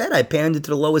just said I pandered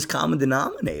to the lowest common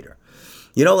denominator."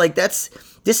 Like this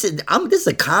is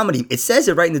a comedy. It says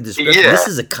it right in the description. Yeah. This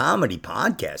is a comedy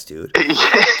podcast, dude.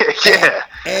 Yeah.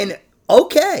 And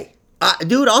okay,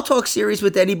 Dude, I'll talk serious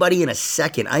with anybody in a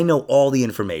second. I know all the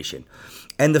information.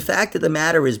 And the fact of the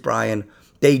matter is, Brian,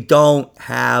 they don't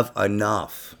have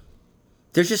enough.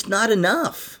 There's just not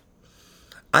enough.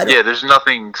 There's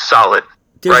nothing solid.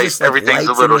 There's right? just like Everything's lights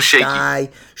a little in the shaky. sky,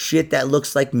 shit that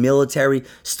looks like military,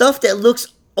 stuff that looks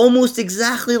almost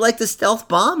exactly like the stealth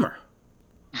bomber.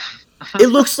 It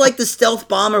looks like the stealth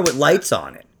bomber with lights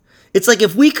on it. It's like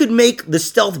if we could make the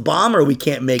stealth bomber, we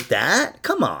can't make that.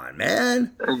 Come on,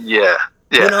 man. Yeah.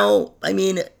 You know, I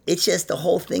mean, it's just the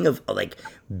whole thing of like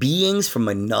beings from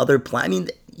another planet. I mean,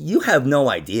 you have no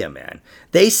idea, man.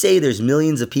 They say there's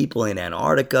millions of people in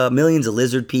Antarctica, millions of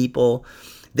lizard people.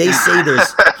 They say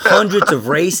there's hundreds of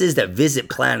races that visit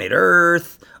planet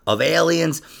Earth, of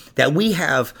aliens, that we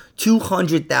have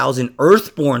 200,000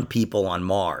 Earthborn people on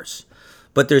Mars.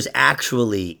 But there's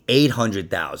actually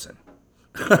 800,000.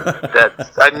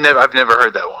 I've never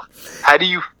heard that one. How do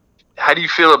you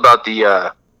feel about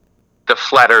the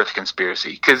flat Earth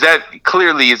conspiracy? Because that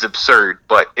clearly is absurd,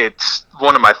 but it's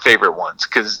one of my favorite ones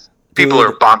because people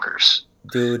are bonkers.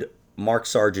 Dude, Mark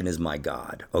Sargent is my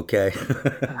god. Okay,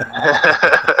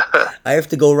 I have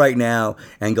to go right now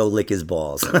and go lick his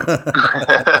balls. Do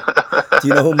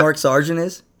you know who Mark Sargent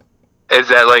is? Is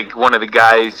that like one of the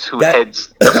guys who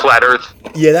heads the flat Earth?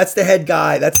 Yeah, that's the head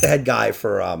guy. That's the head guy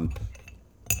for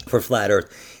Flat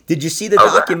Earth. Did you see the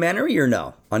documentary or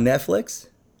no on Netflix?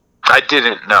 I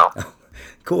didn't know.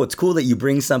 Cool. It's cool that you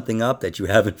bring something up that you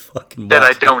haven't fucking watched. That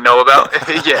I don't know about.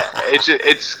 Yeah,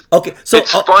 it's okay. So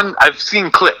it's fun. I've seen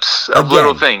clips of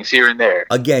little things here and there.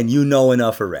 Again, you know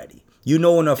enough already.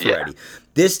 Already.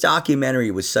 This documentary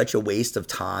was such a waste of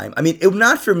time. I mean,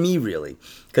 not for me really,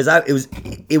 because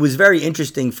it was very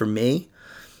interesting for me.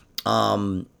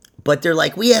 But they're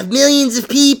like, we have millions of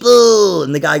people,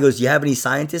 and the guy goes, "Do you have any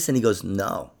scientists?" And he goes,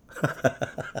 "No."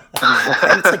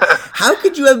 And it's like, how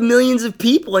could you have millions of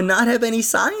people and not have any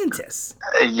scientists?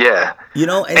 Yeah. You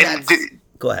know, and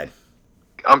go ahead.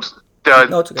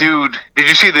 Dude, did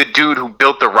you see the dude who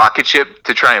built the rocket ship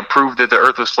to try and prove that the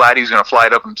Earth was flat? He's going to fly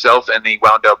it up himself, and he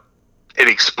wound up, it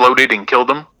exploded and killed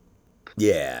him.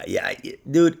 Yeah.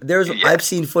 Dude, I've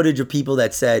seen footage of people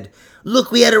that said,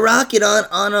 "Look, we had a rocket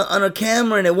on a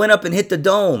camera and it went up and hit the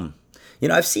dome." You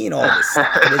know, I've seen all this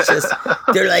stuff, and it's just,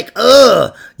 they're like,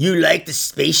 "Oh, you like the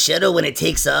space shuttle when it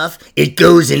takes off? It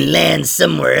goes and lands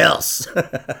somewhere else."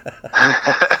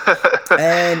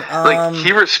 And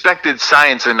he respected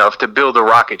science enough to build a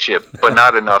rocket ship, but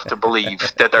not enough to believe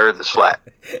that the Earth is flat,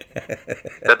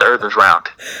 that the Earth is round.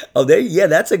 Oh,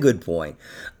 that's a good point.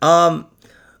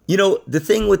 You know, the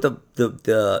thing with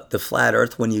the flat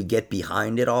Earth, when you get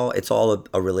behind it all, it's all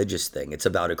a religious thing. It's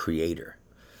about a creator.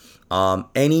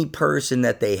 Any person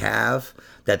that they have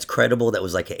that's credible, that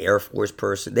was like an Air Force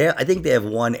person. I think they have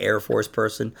one Air Force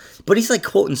person, but he's like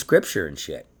quoting scripture and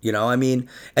shit. You know, I mean,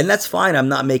 and that's fine. I'm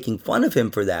not making fun of him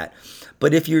for that.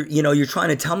 But if you're trying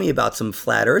to tell me about some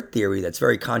flat Earth theory that's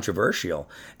very controversial,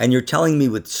 and you're telling me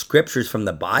with scriptures from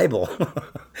the Bible,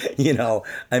 you know,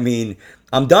 I mean,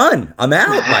 I'm done. I'm out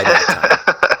by that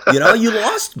time. You know, you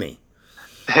lost me.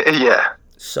 Yeah.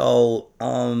 So,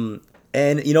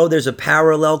 and, you know, there's a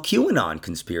parallel QAnon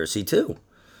conspiracy, too.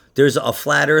 There's a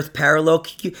flat Earth parallel.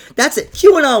 That's it.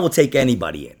 QAnon will take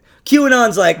anybody in.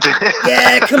 QAnon's like,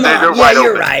 yeah, come on. Yeah,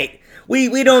 you're right.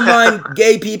 We don't mind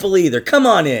gay people either. Come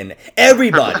on in.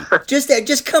 Everybody.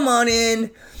 Just come on in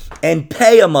and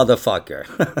pay a motherfucker.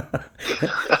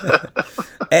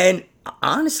 And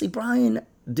honestly, Brian,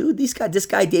 dude, this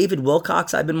guy David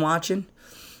Wilcox I've been watching,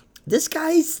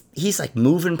 he's like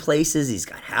moving places. He's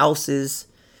got houses.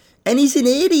 And he's an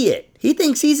idiot. He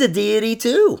thinks he's a deity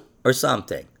too, or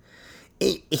something.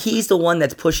 He's the one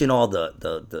that's pushing all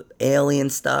the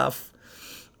alien stuff.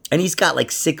 And he's got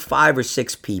like 5 or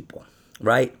 6 people,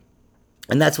 right?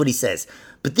 And that's what he says.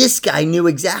 But this guy knew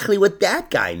exactly what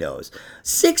that guy knows.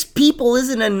 6 people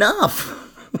isn't enough.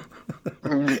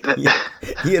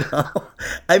 You know?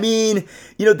 I mean,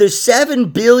 you know, there's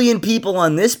 7 billion people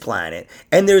on this planet,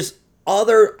 and there's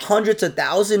other hundreds of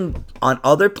thousands on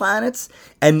other planets,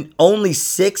 and only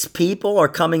 6 people are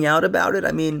coming out about it.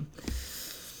 I mean,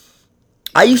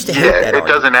 I used to hate that argument.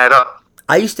 It doesn't add up.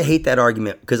 I used to hate that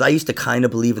argument because I used to kind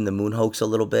of believe in the moon hoax a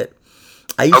little bit.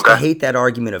 I used to hate that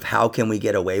argument of how can we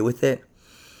get away with it.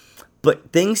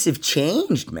 But things have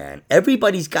changed, man.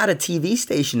 Everybody's got a TV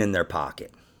station in their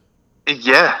pocket.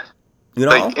 Yeah. You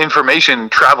know? Like, information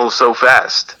travels so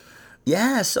fast.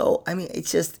 Yeah, so, I mean,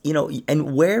 it's just, you know,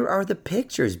 and where are the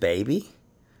pictures, baby?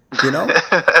 You know?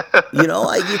 You know,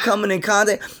 like, you're coming in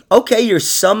contact. Okay, you're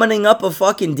summoning up a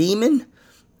fucking demon,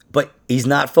 but he's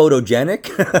not photogenic.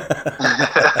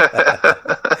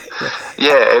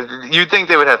 Yeah, you'd think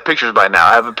they would have pictures by now.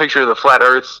 I have a picture of the flat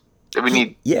Earth. We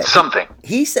need something.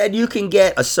 He said you can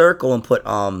get a circle and put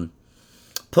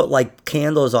like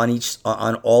candles on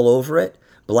on all over it,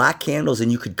 black candles,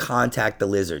 and you could contact the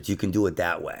lizards. You can do it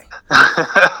that way,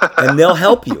 and they'll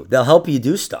help you. They'll help you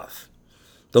do stuff.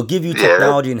 They'll give you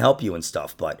technology and help you and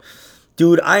stuff. But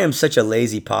dude, I am such a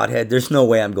lazy pothead. There's no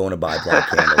way I'm going to buy black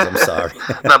candles. I'm sorry.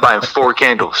 I'm not buying 4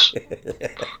 candles.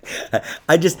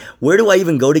 Where do I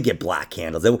even go to get black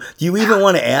candles? Do you even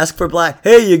want to ask for black?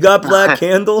 Hey, you got black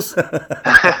candles?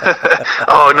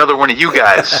 Oh, another one of you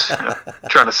guys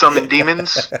trying to summon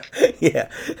demons? Yeah.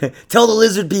 Tell the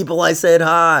lizard people I said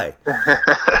hi.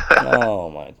 Oh,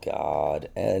 my God.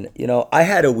 And, I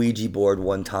had a Ouija board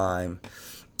one time.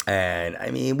 And,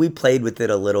 I mean, we played with it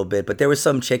a little bit, but there was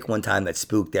some chick one time that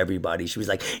spooked everybody. She was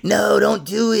like, no, don't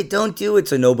do it, don't do it.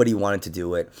 So nobody wanted to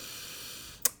do it.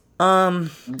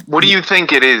 What do you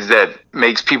think it is that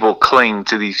makes people cling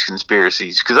to these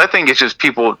conspiracies? Because I think it's just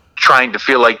people trying to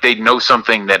feel like they know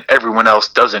something that everyone else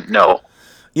doesn't know.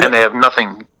 And they have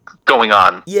nothing going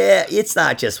on. Yeah, it's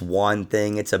not just one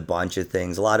thing. It's a bunch of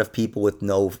things. A lot of people with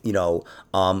no,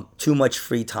 too much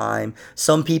free time.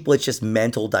 Some people, it's just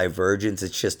mental divergence.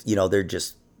 It's just, they're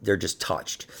just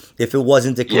touched. If it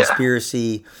wasn't a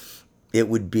conspiracy, it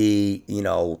would be,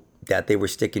 that they were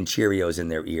sticking Cheerios in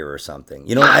their ear or something.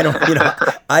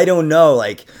 I don't know.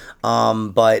 Like,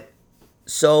 but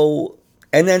so,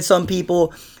 and then some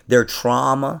people, their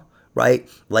trauma, right?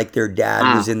 Like their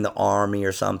dad was in the army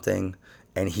or something,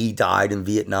 and he died in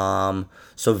Vietnam.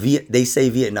 So they say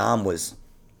Vietnam was,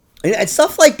 and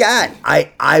stuff like that.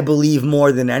 I believe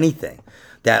more than anything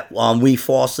that we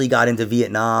falsely got into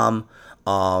Vietnam.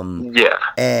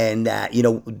 And that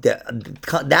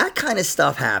that kind of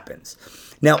stuff happens.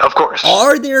 Now, of course,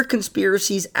 are there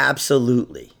conspiracies?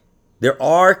 Absolutely, there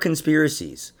are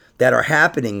conspiracies that are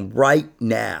happening right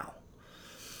now.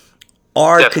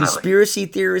 Are conspiracy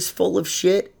theorists full of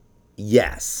shit?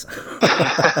 Yes.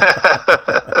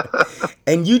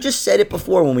 And you just said it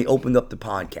before when we opened up the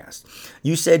podcast.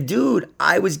 You said, dude,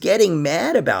 I was getting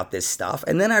mad about this stuff,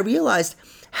 and then I realized,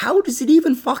 how does it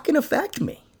even fucking affect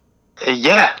me?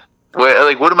 Yeah. Well,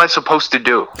 like, what am I supposed to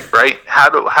do, right? How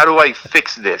do I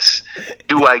fix this?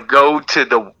 Do I go to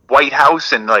the White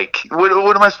House and, like, what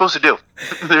am I supposed to do?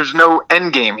 There's no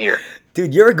end game here.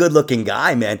 Dude, you're a good-looking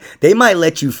guy, man. They might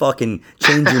let you fucking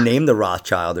change your name to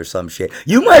Rothschild or some shit.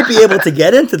 You might be able to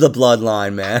get into the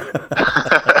bloodline, man.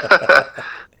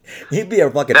 You'd be a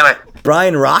fucking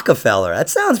Bryan Rockefeller. That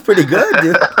sounds pretty good,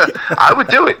 dude. I would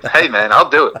do it. Hey, man, I'll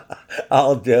do it.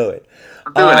 I'll do it.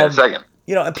 I'm doing it in a second.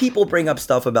 And people bring up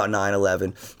stuff about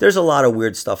 9/11. There's a lot of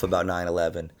weird stuff about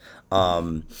 9/11.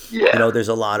 There's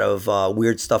a lot of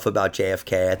weird stuff about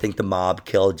JFK. I think the mob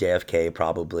killed JFK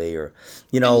probably, or,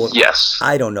 yes.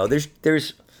 I don't know.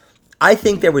 I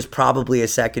think there was probably a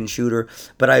second shooter,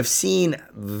 but I've seen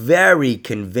very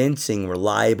convincing,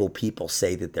 reliable people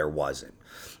say that there wasn't.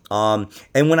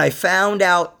 And when I found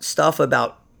out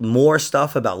more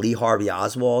stuff about Lee Harvey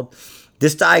Oswald,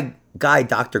 this guy,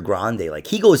 Dr. Grande, like,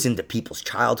 he goes into people's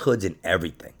childhoods and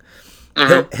everything.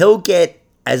 Mm-hmm. He'll get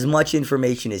as much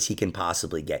information as he can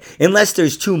possibly get, unless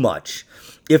there's too much.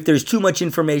 If there's too much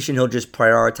information, he'll just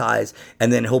prioritize,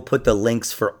 and then he'll put the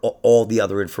links for all the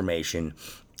other information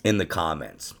in the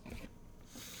comments.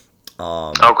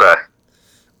 Okay.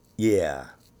 Yeah.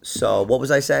 So what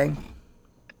was I saying?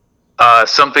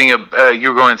 Something you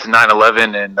were going to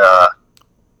 9/11 and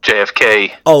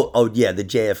JFK. Oh yeah, the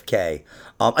JFK.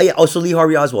 So Lee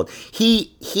Harvey Oswald.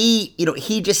 He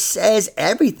just says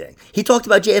everything. He talked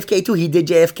about JFK too. He did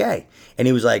JFK, and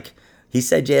he was like, he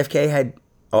said JFK had.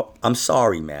 Oh, I'm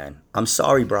sorry, man. I'm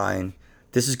sorry, Bryan.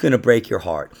 This is gonna break your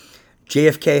heart.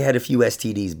 JFK had a few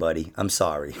STDs, buddy. I'm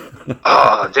sorry.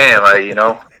 Oh, damn.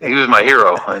 He was my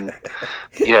hero, and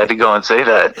you had to go and say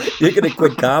that. You're going to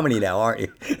quit comedy now, aren't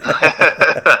you?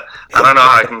 I don't know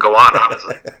how I can go on,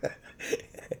 honestly.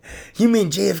 You mean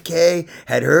JFK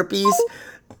had herpes?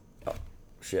 Oh,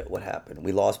 shit, what happened?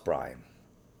 We lost Bryan.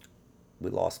 We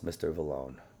lost Mr.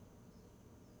 Villone.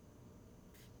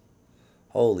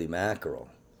 Holy mackerel.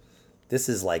 This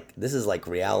is like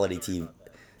reality TV.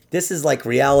 This is like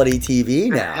reality TV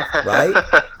now, right?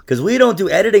 Because we don't do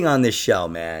editing on this show,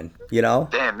 man.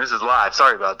 Damn, this is live.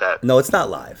 Sorry about that. No, it's not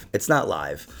live. It's not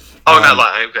live. Oh, not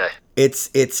live. Okay.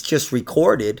 It's just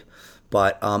recorded,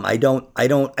 but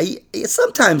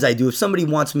sometimes I do. If somebody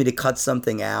wants me to cut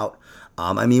something out,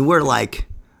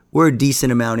 we're a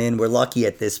decent amount in. We're lucky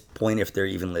at this point if they're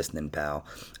even listening, pal.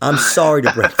 I'm sorry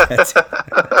to break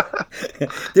that.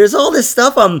 There's all this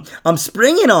stuff I'm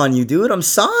springing on you, dude. I'm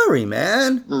sorry,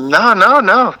 man.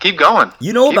 No. Keep going.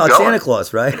 You know Keep about going. Santa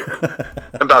Claus, right?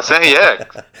 About Santa, yeah.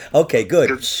 Okay,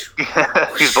 good.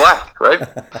 He's black, right?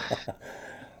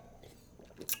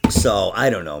 So I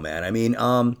don't know, man. I mean,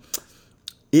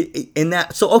 in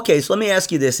that. So okay, so let me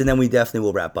ask you this, and then we definitely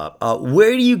will wrap up.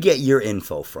 Where do you get your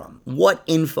info from? What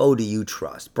info do you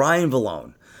trust, Bryan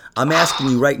Villone? I'm asking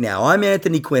you right now. I'm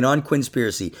Anthony Quinn on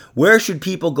QUINNSPIRACY. Where should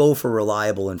people go for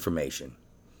reliable information?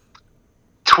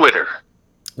 Twitter.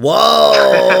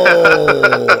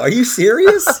 Whoa! Are you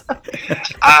serious?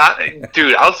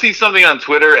 Dude, I'll see something on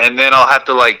Twitter, and then I'll have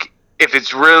to, like, if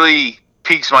it's really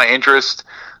piques my interest,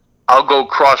 I'll go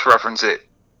cross-reference it.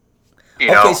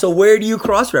 You know? So where do you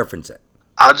cross-reference it?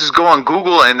 I'll just go on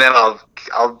Google, and then I'll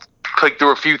click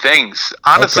through a few things.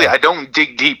 Honestly, I don't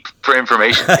dig deep for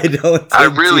information.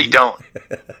 I really don't.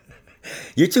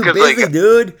 You're too busy,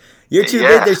 dude. You're too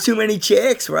big. There's too many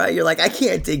chicks, right? You're like, I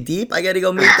can't dig deep. I got to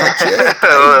go meet that chick.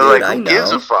 Who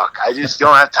gives a fuck? I just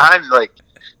don't have time to, like,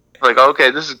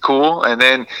 okay, this is cool. And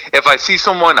then if I see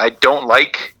someone I don't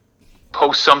like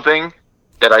post something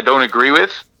that I don't agree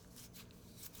with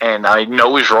and I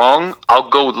know is wrong, I'll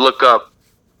go look up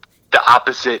the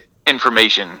opposite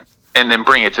information and then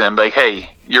bring it to them, like, hey,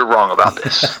 you're wrong about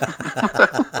this.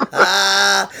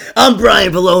 I'm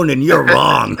Bryan Villone and you're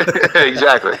wrong.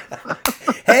 Exactly.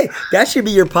 Hey, that should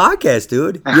be your podcast,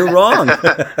 dude. You're wrong.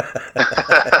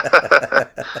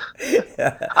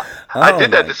 I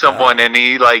did that to someone, and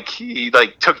he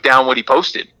took down what he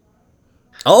posted.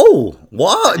 Oh,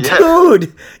 wow,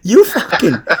 dude. You're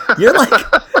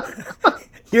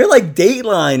like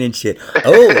Dateline and shit.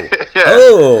 Oh,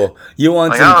 oh, you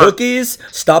want some cookies?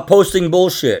 Stop posting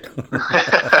bullshit.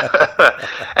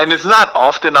 And it's not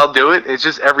often I'll do it. It's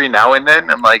just every now and then.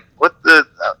 I'm like, I'm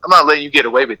not letting you get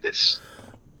away with this.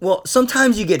 Well,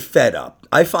 sometimes you get fed up.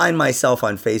 I find myself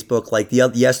on Facebook, like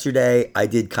yesterday, I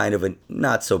did kind of a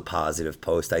not so positive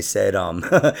post. I said,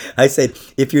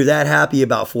 if you're that happy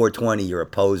about 420, you're a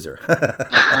poser.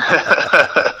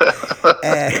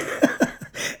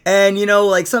 And you know,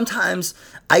 like sometimes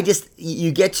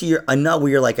you get to your enough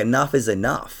where you're like, enough is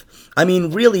enough. I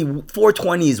mean, really,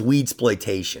 420 is weed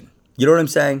exploitation. You know what I'm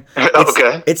saying?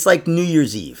 Okay. It's like New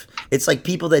Year's Eve. It's like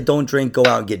people that don't drink go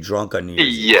out and get drunk on New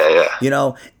Year's Eve. Yeah. You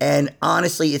know? And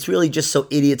honestly, it's really just so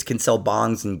idiots can sell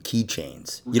bongs and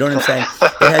keychains. You know what I'm saying?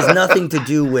 It has nothing to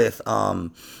do with,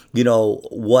 you know,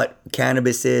 what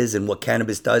cannabis is and what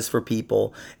cannabis does for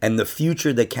people and the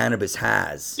future that cannabis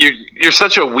has. You're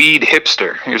such a weed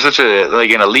hipster. You're such an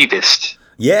elitist.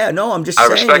 Yeah, no, I'm just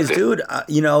saying, dude,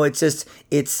 you know, it's just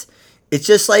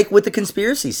like with the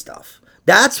conspiracy stuff.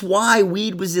 That's why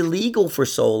weed was illegal for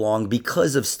so long,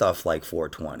 because of stuff like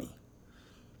 420.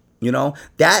 You know,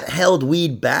 that held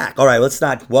weed back. All right, let's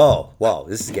not. Whoa,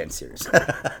 this is getting serious.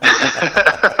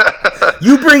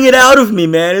 You bring it out of me,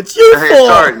 man. It's your fault.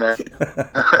 Sorry, man.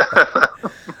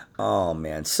 Oh,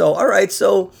 man. So, all right.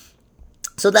 So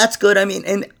that's good. I mean,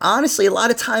 and honestly, a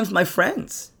lot of times my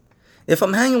friends, if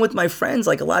I'm hanging with my friends,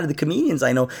 like a lot of the comedians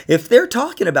I know, if they're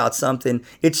talking about something,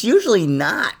 it's usually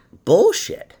not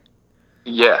bullshit.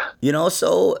 Yeah. You know,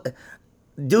 so,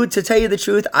 dude, to tell you the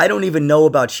truth, I don't even know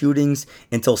about shootings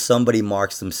until somebody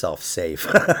marks themselves safe.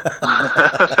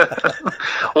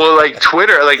 Well, like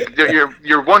Twitter, like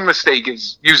your one mistake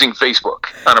is using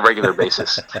Facebook on a regular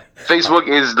basis. Facebook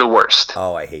is the worst.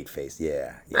 Oh, I hate Facebook.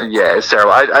 Yeah, it's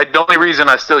terrible. The only reason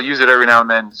I still use it every now and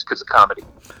then is because of comedy.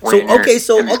 This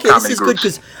is good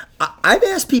because I've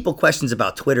asked people questions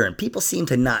about Twitter, and people seem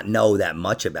to not know that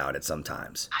much about it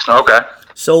sometimes. Okay.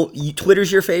 So,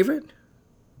 Twitter's your favorite?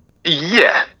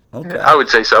 Yeah. Okay. I would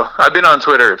say so. I've been on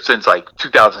Twitter since like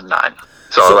 2009.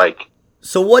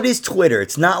 So what is Twitter?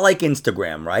 It's not like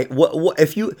Instagram, right? What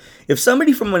if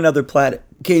somebody from another planet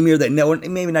came here that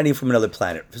maybe not even from another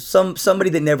planet, somebody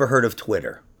that never heard of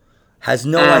Twitter, has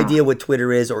no idea what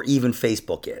Twitter is or even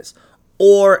Facebook is,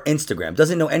 or Instagram,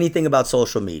 doesn't know anything about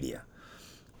social media.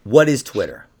 What is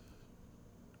Twitter?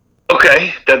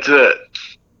 Okay,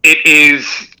 it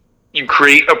is, you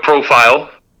create a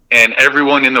profile, and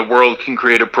everyone in the world can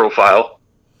create a profile,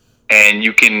 and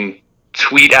you can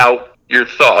tweet out your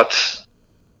thoughts,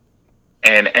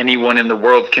 and anyone in the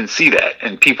world can see that,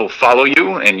 and people follow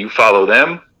you, and you follow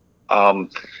them, and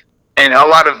a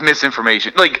lot of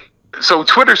misinformation. So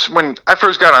Twitter, when I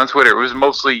first got on Twitter, it was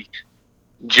mostly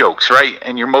jokes, right?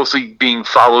 And you're mostly being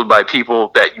followed by people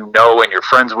that you know and you're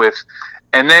friends with,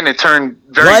 and then it turned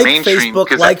very mainstream.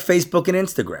 Facebook and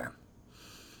Instagram.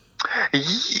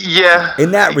 Yeah.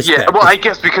 In that respect. Yeah. Well, I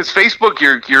guess because Facebook,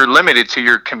 you're limited to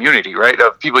your community, right,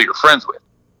 of people you're friends with.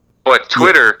 But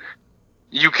Twitter,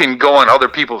 you can go on other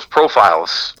people's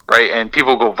profiles, right? And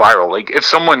people go viral. Like if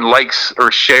someone likes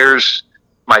or shares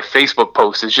my Facebook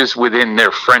post, it's just within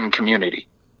their friend community.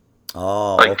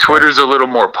 Oh, like okay. Twitter's a little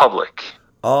more public.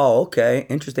 Oh, okay.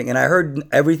 Interesting. And I heard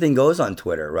everything goes on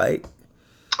Twitter, right?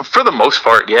 For the most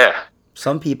part, yeah.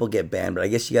 Some people get banned, but I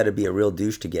guess you got to be a real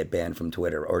douche to get banned from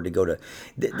Twitter or to go to.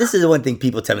 This is the one thing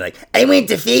people tell me, like, I went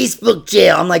to Facebook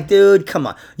jail. I'm like, dude, come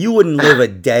on. You wouldn't live a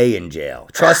day in jail.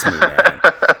 Trust me, man.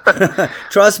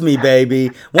 Trust me,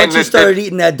 baby. Once you started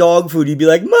eating that dog food, you'd be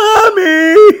like, Mommy.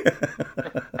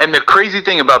 And the crazy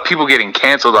thing about people getting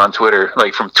canceled on Twitter,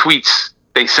 like from tweets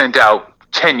they sent out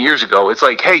 10 years ago, it's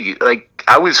like, hey, like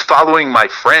I was following my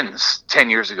friends 10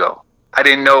 years ago. I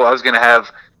didn't know I was going to have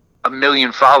 1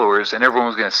 million followers and everyone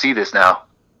was going to see this now.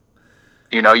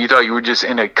 You know, you thought you were just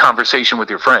in a conversation with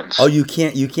your friends. Oh, you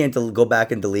can't go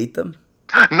back and delete them?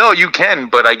 No, you can,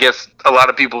 but I guess a lot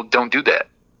of people don't do that.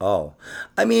 Oh,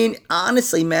 I mean,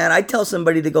 honestly, man, I'd tell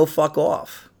somebody to go fuck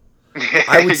off.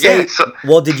 I would say,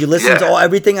 well, did you listen to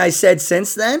everything I said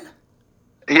since then?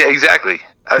 Yeah, exactly.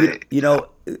 You know,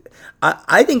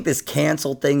 I think this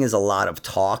cancel thing is a lot of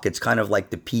talk. It's kind of like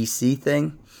the PC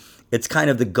thing. It's kind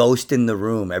of the ghost in the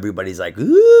room. Everybody's like,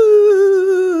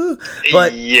 ooh.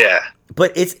 But yeah.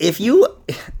 But it's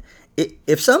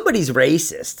if somebody's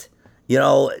racist, you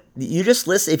know, you just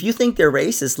listen. If you think they're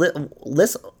racist,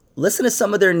 listen to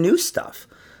some of their new stuff.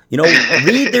 You know,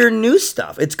 read their new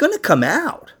stuff. It's gonna come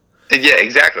out. Yeah,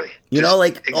 exactly. You know,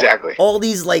 like exactly all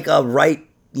these like right.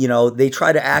 You know, they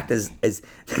try to act as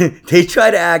they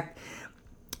try to act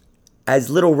as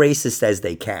little racist as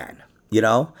they can. You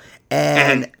know,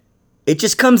 and it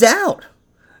just comes out.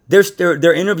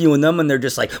 They're interviewing them and they're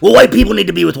just like, well, white people need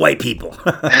to be with white people.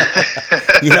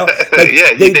 You know, like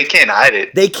yeah, they can't hide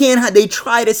it. They can't. They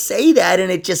try to say that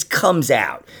and it just comes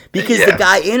out because the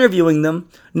guy interviewing them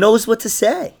knows what to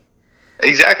say.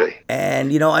 Exactly.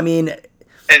 And you know, I mean,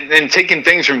 and taking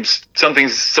things from something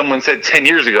someone said 10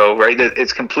 years ago, right? That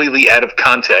it's completely out of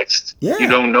context. Yeah. You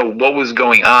don't know what was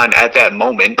going on at that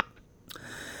moment.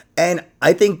 And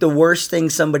I think the worst thing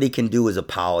somebody can do is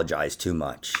apologize too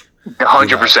much.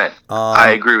 100%.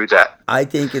 I agree with that. I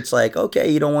think it's like,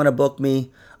 okay, you don't want to book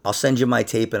me. I'll send you my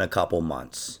tape in a couple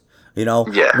months. You know,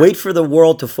 wait for the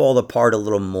world to fall apart a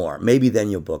little more. Maybe then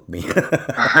you'll book me.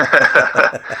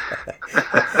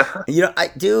 You know,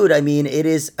 I mean, it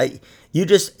is,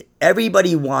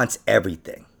 everybody wants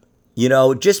everything. You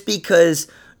know, just because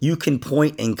you can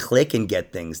point and click and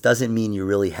get things doesn't mean you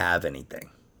really have anything.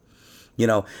 You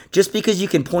know, just because you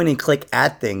can point and click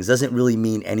at things doesn't really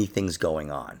mean anything's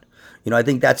going on. You know, I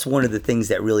think that's one of the things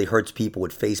that really hurts people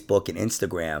with Facebook and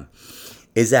Instagram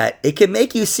is that it can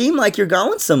make you seem like you're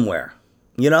going somewhere,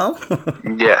 you know?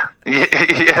 Yeah.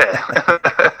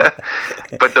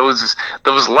 But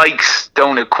those likes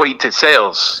don't equate to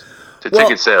sales,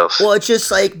 ticket sales. Well, it's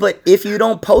just like, but if you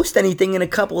don't post anything in a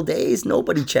couple of days,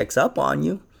 nobody checks up on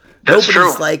you. That's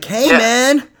Nobody's true. like, hey,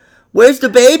 man, where's the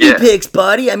baby pics,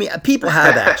 buddy? I mean, people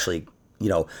have actually, you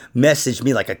know, messaged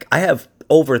me. Like, I have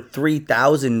over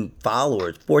 3,000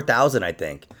 followers, 4,000, I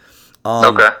think.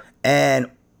 Okay.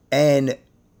 And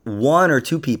one or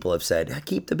two people have said,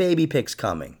 keep the baby pics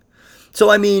coming. So,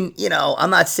 I mean, you know, I'm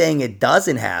not saying it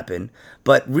doesn't happen,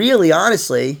 but really,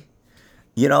 honestly,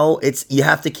 you know, you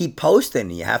have to keep posting.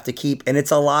 You have to keep, and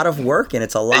it's a lot of work and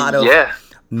it's a lot of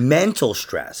mental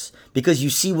stress because you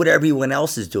see what everyone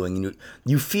else is doing and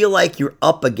you feel like you're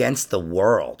up against the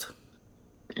world.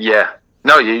 Yeah.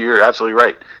 No, you're absolutely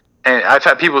right. And I've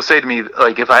had people say to me,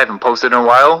 like, if I haven't posted in a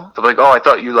while, they're like, oh, I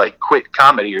thought you, like, quit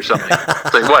comedy or something.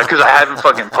 It's like, what, because I haven't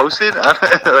fucking posted?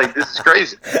 Like, this is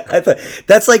crazy.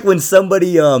 That's like when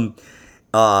somebody,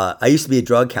 I used to be a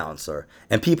drug counselor,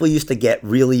 and people used to get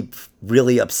really,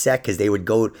 really upset because they would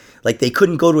go, like, they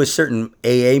couldn't go to a certain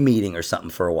AA meeting or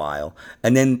something for a while.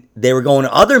 And then they were going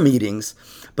to other meetings,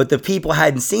 but the people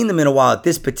hadn't seen them in a while at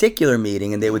this particular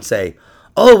meeting, and they would say,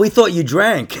 oh, we thought you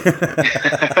drank.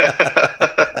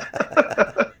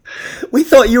 We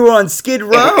thought you were on Skid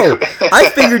Row. I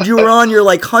figured you were on your,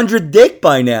 like, 100th dick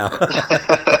by now.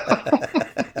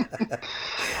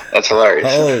 That's hilarious.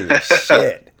 Holy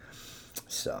shit.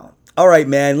 So, all right,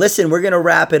 man. Listen, we're going to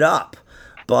wrap it up.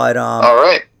 But all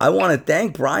right. I want to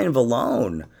thank Bryan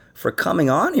Villone for coming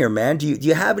on here, man. Do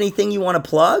you have anything you want to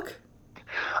plug?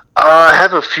 I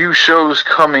have a few shows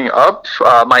coming up.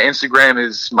 My Instagram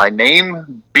is my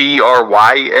name,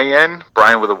 Bryan,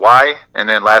 Bryan with a Y, and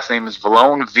then last name is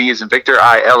Villone, V as in Victor,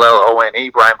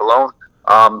 Illone, Bryan Villone.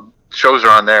 Shows are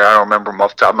on there. I don't remember them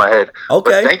off the top of my head.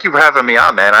 Okay. But thank you for having me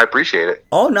on, man. I appreciate it.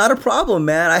 Oh, not a problem,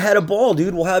 man. I had a ball,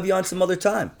 dude. We'll have you on some other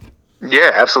time.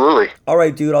 Yeah, absolutely. All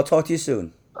right, dude. I'll talk to you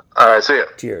soon. All right, see ya.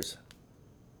 Cheers.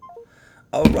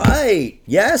 All right.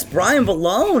 Yes, Brian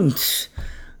Villone.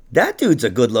 That dude's a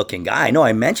good looking guy. I know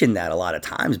I mentioned that a lot of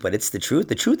times, but it's the truth.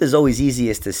 The truth is always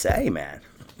easiest to say, man.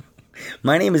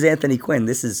 My name is Anthony Quinn.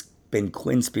 This has been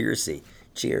QUINNSPIRACY.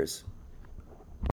 Cheers.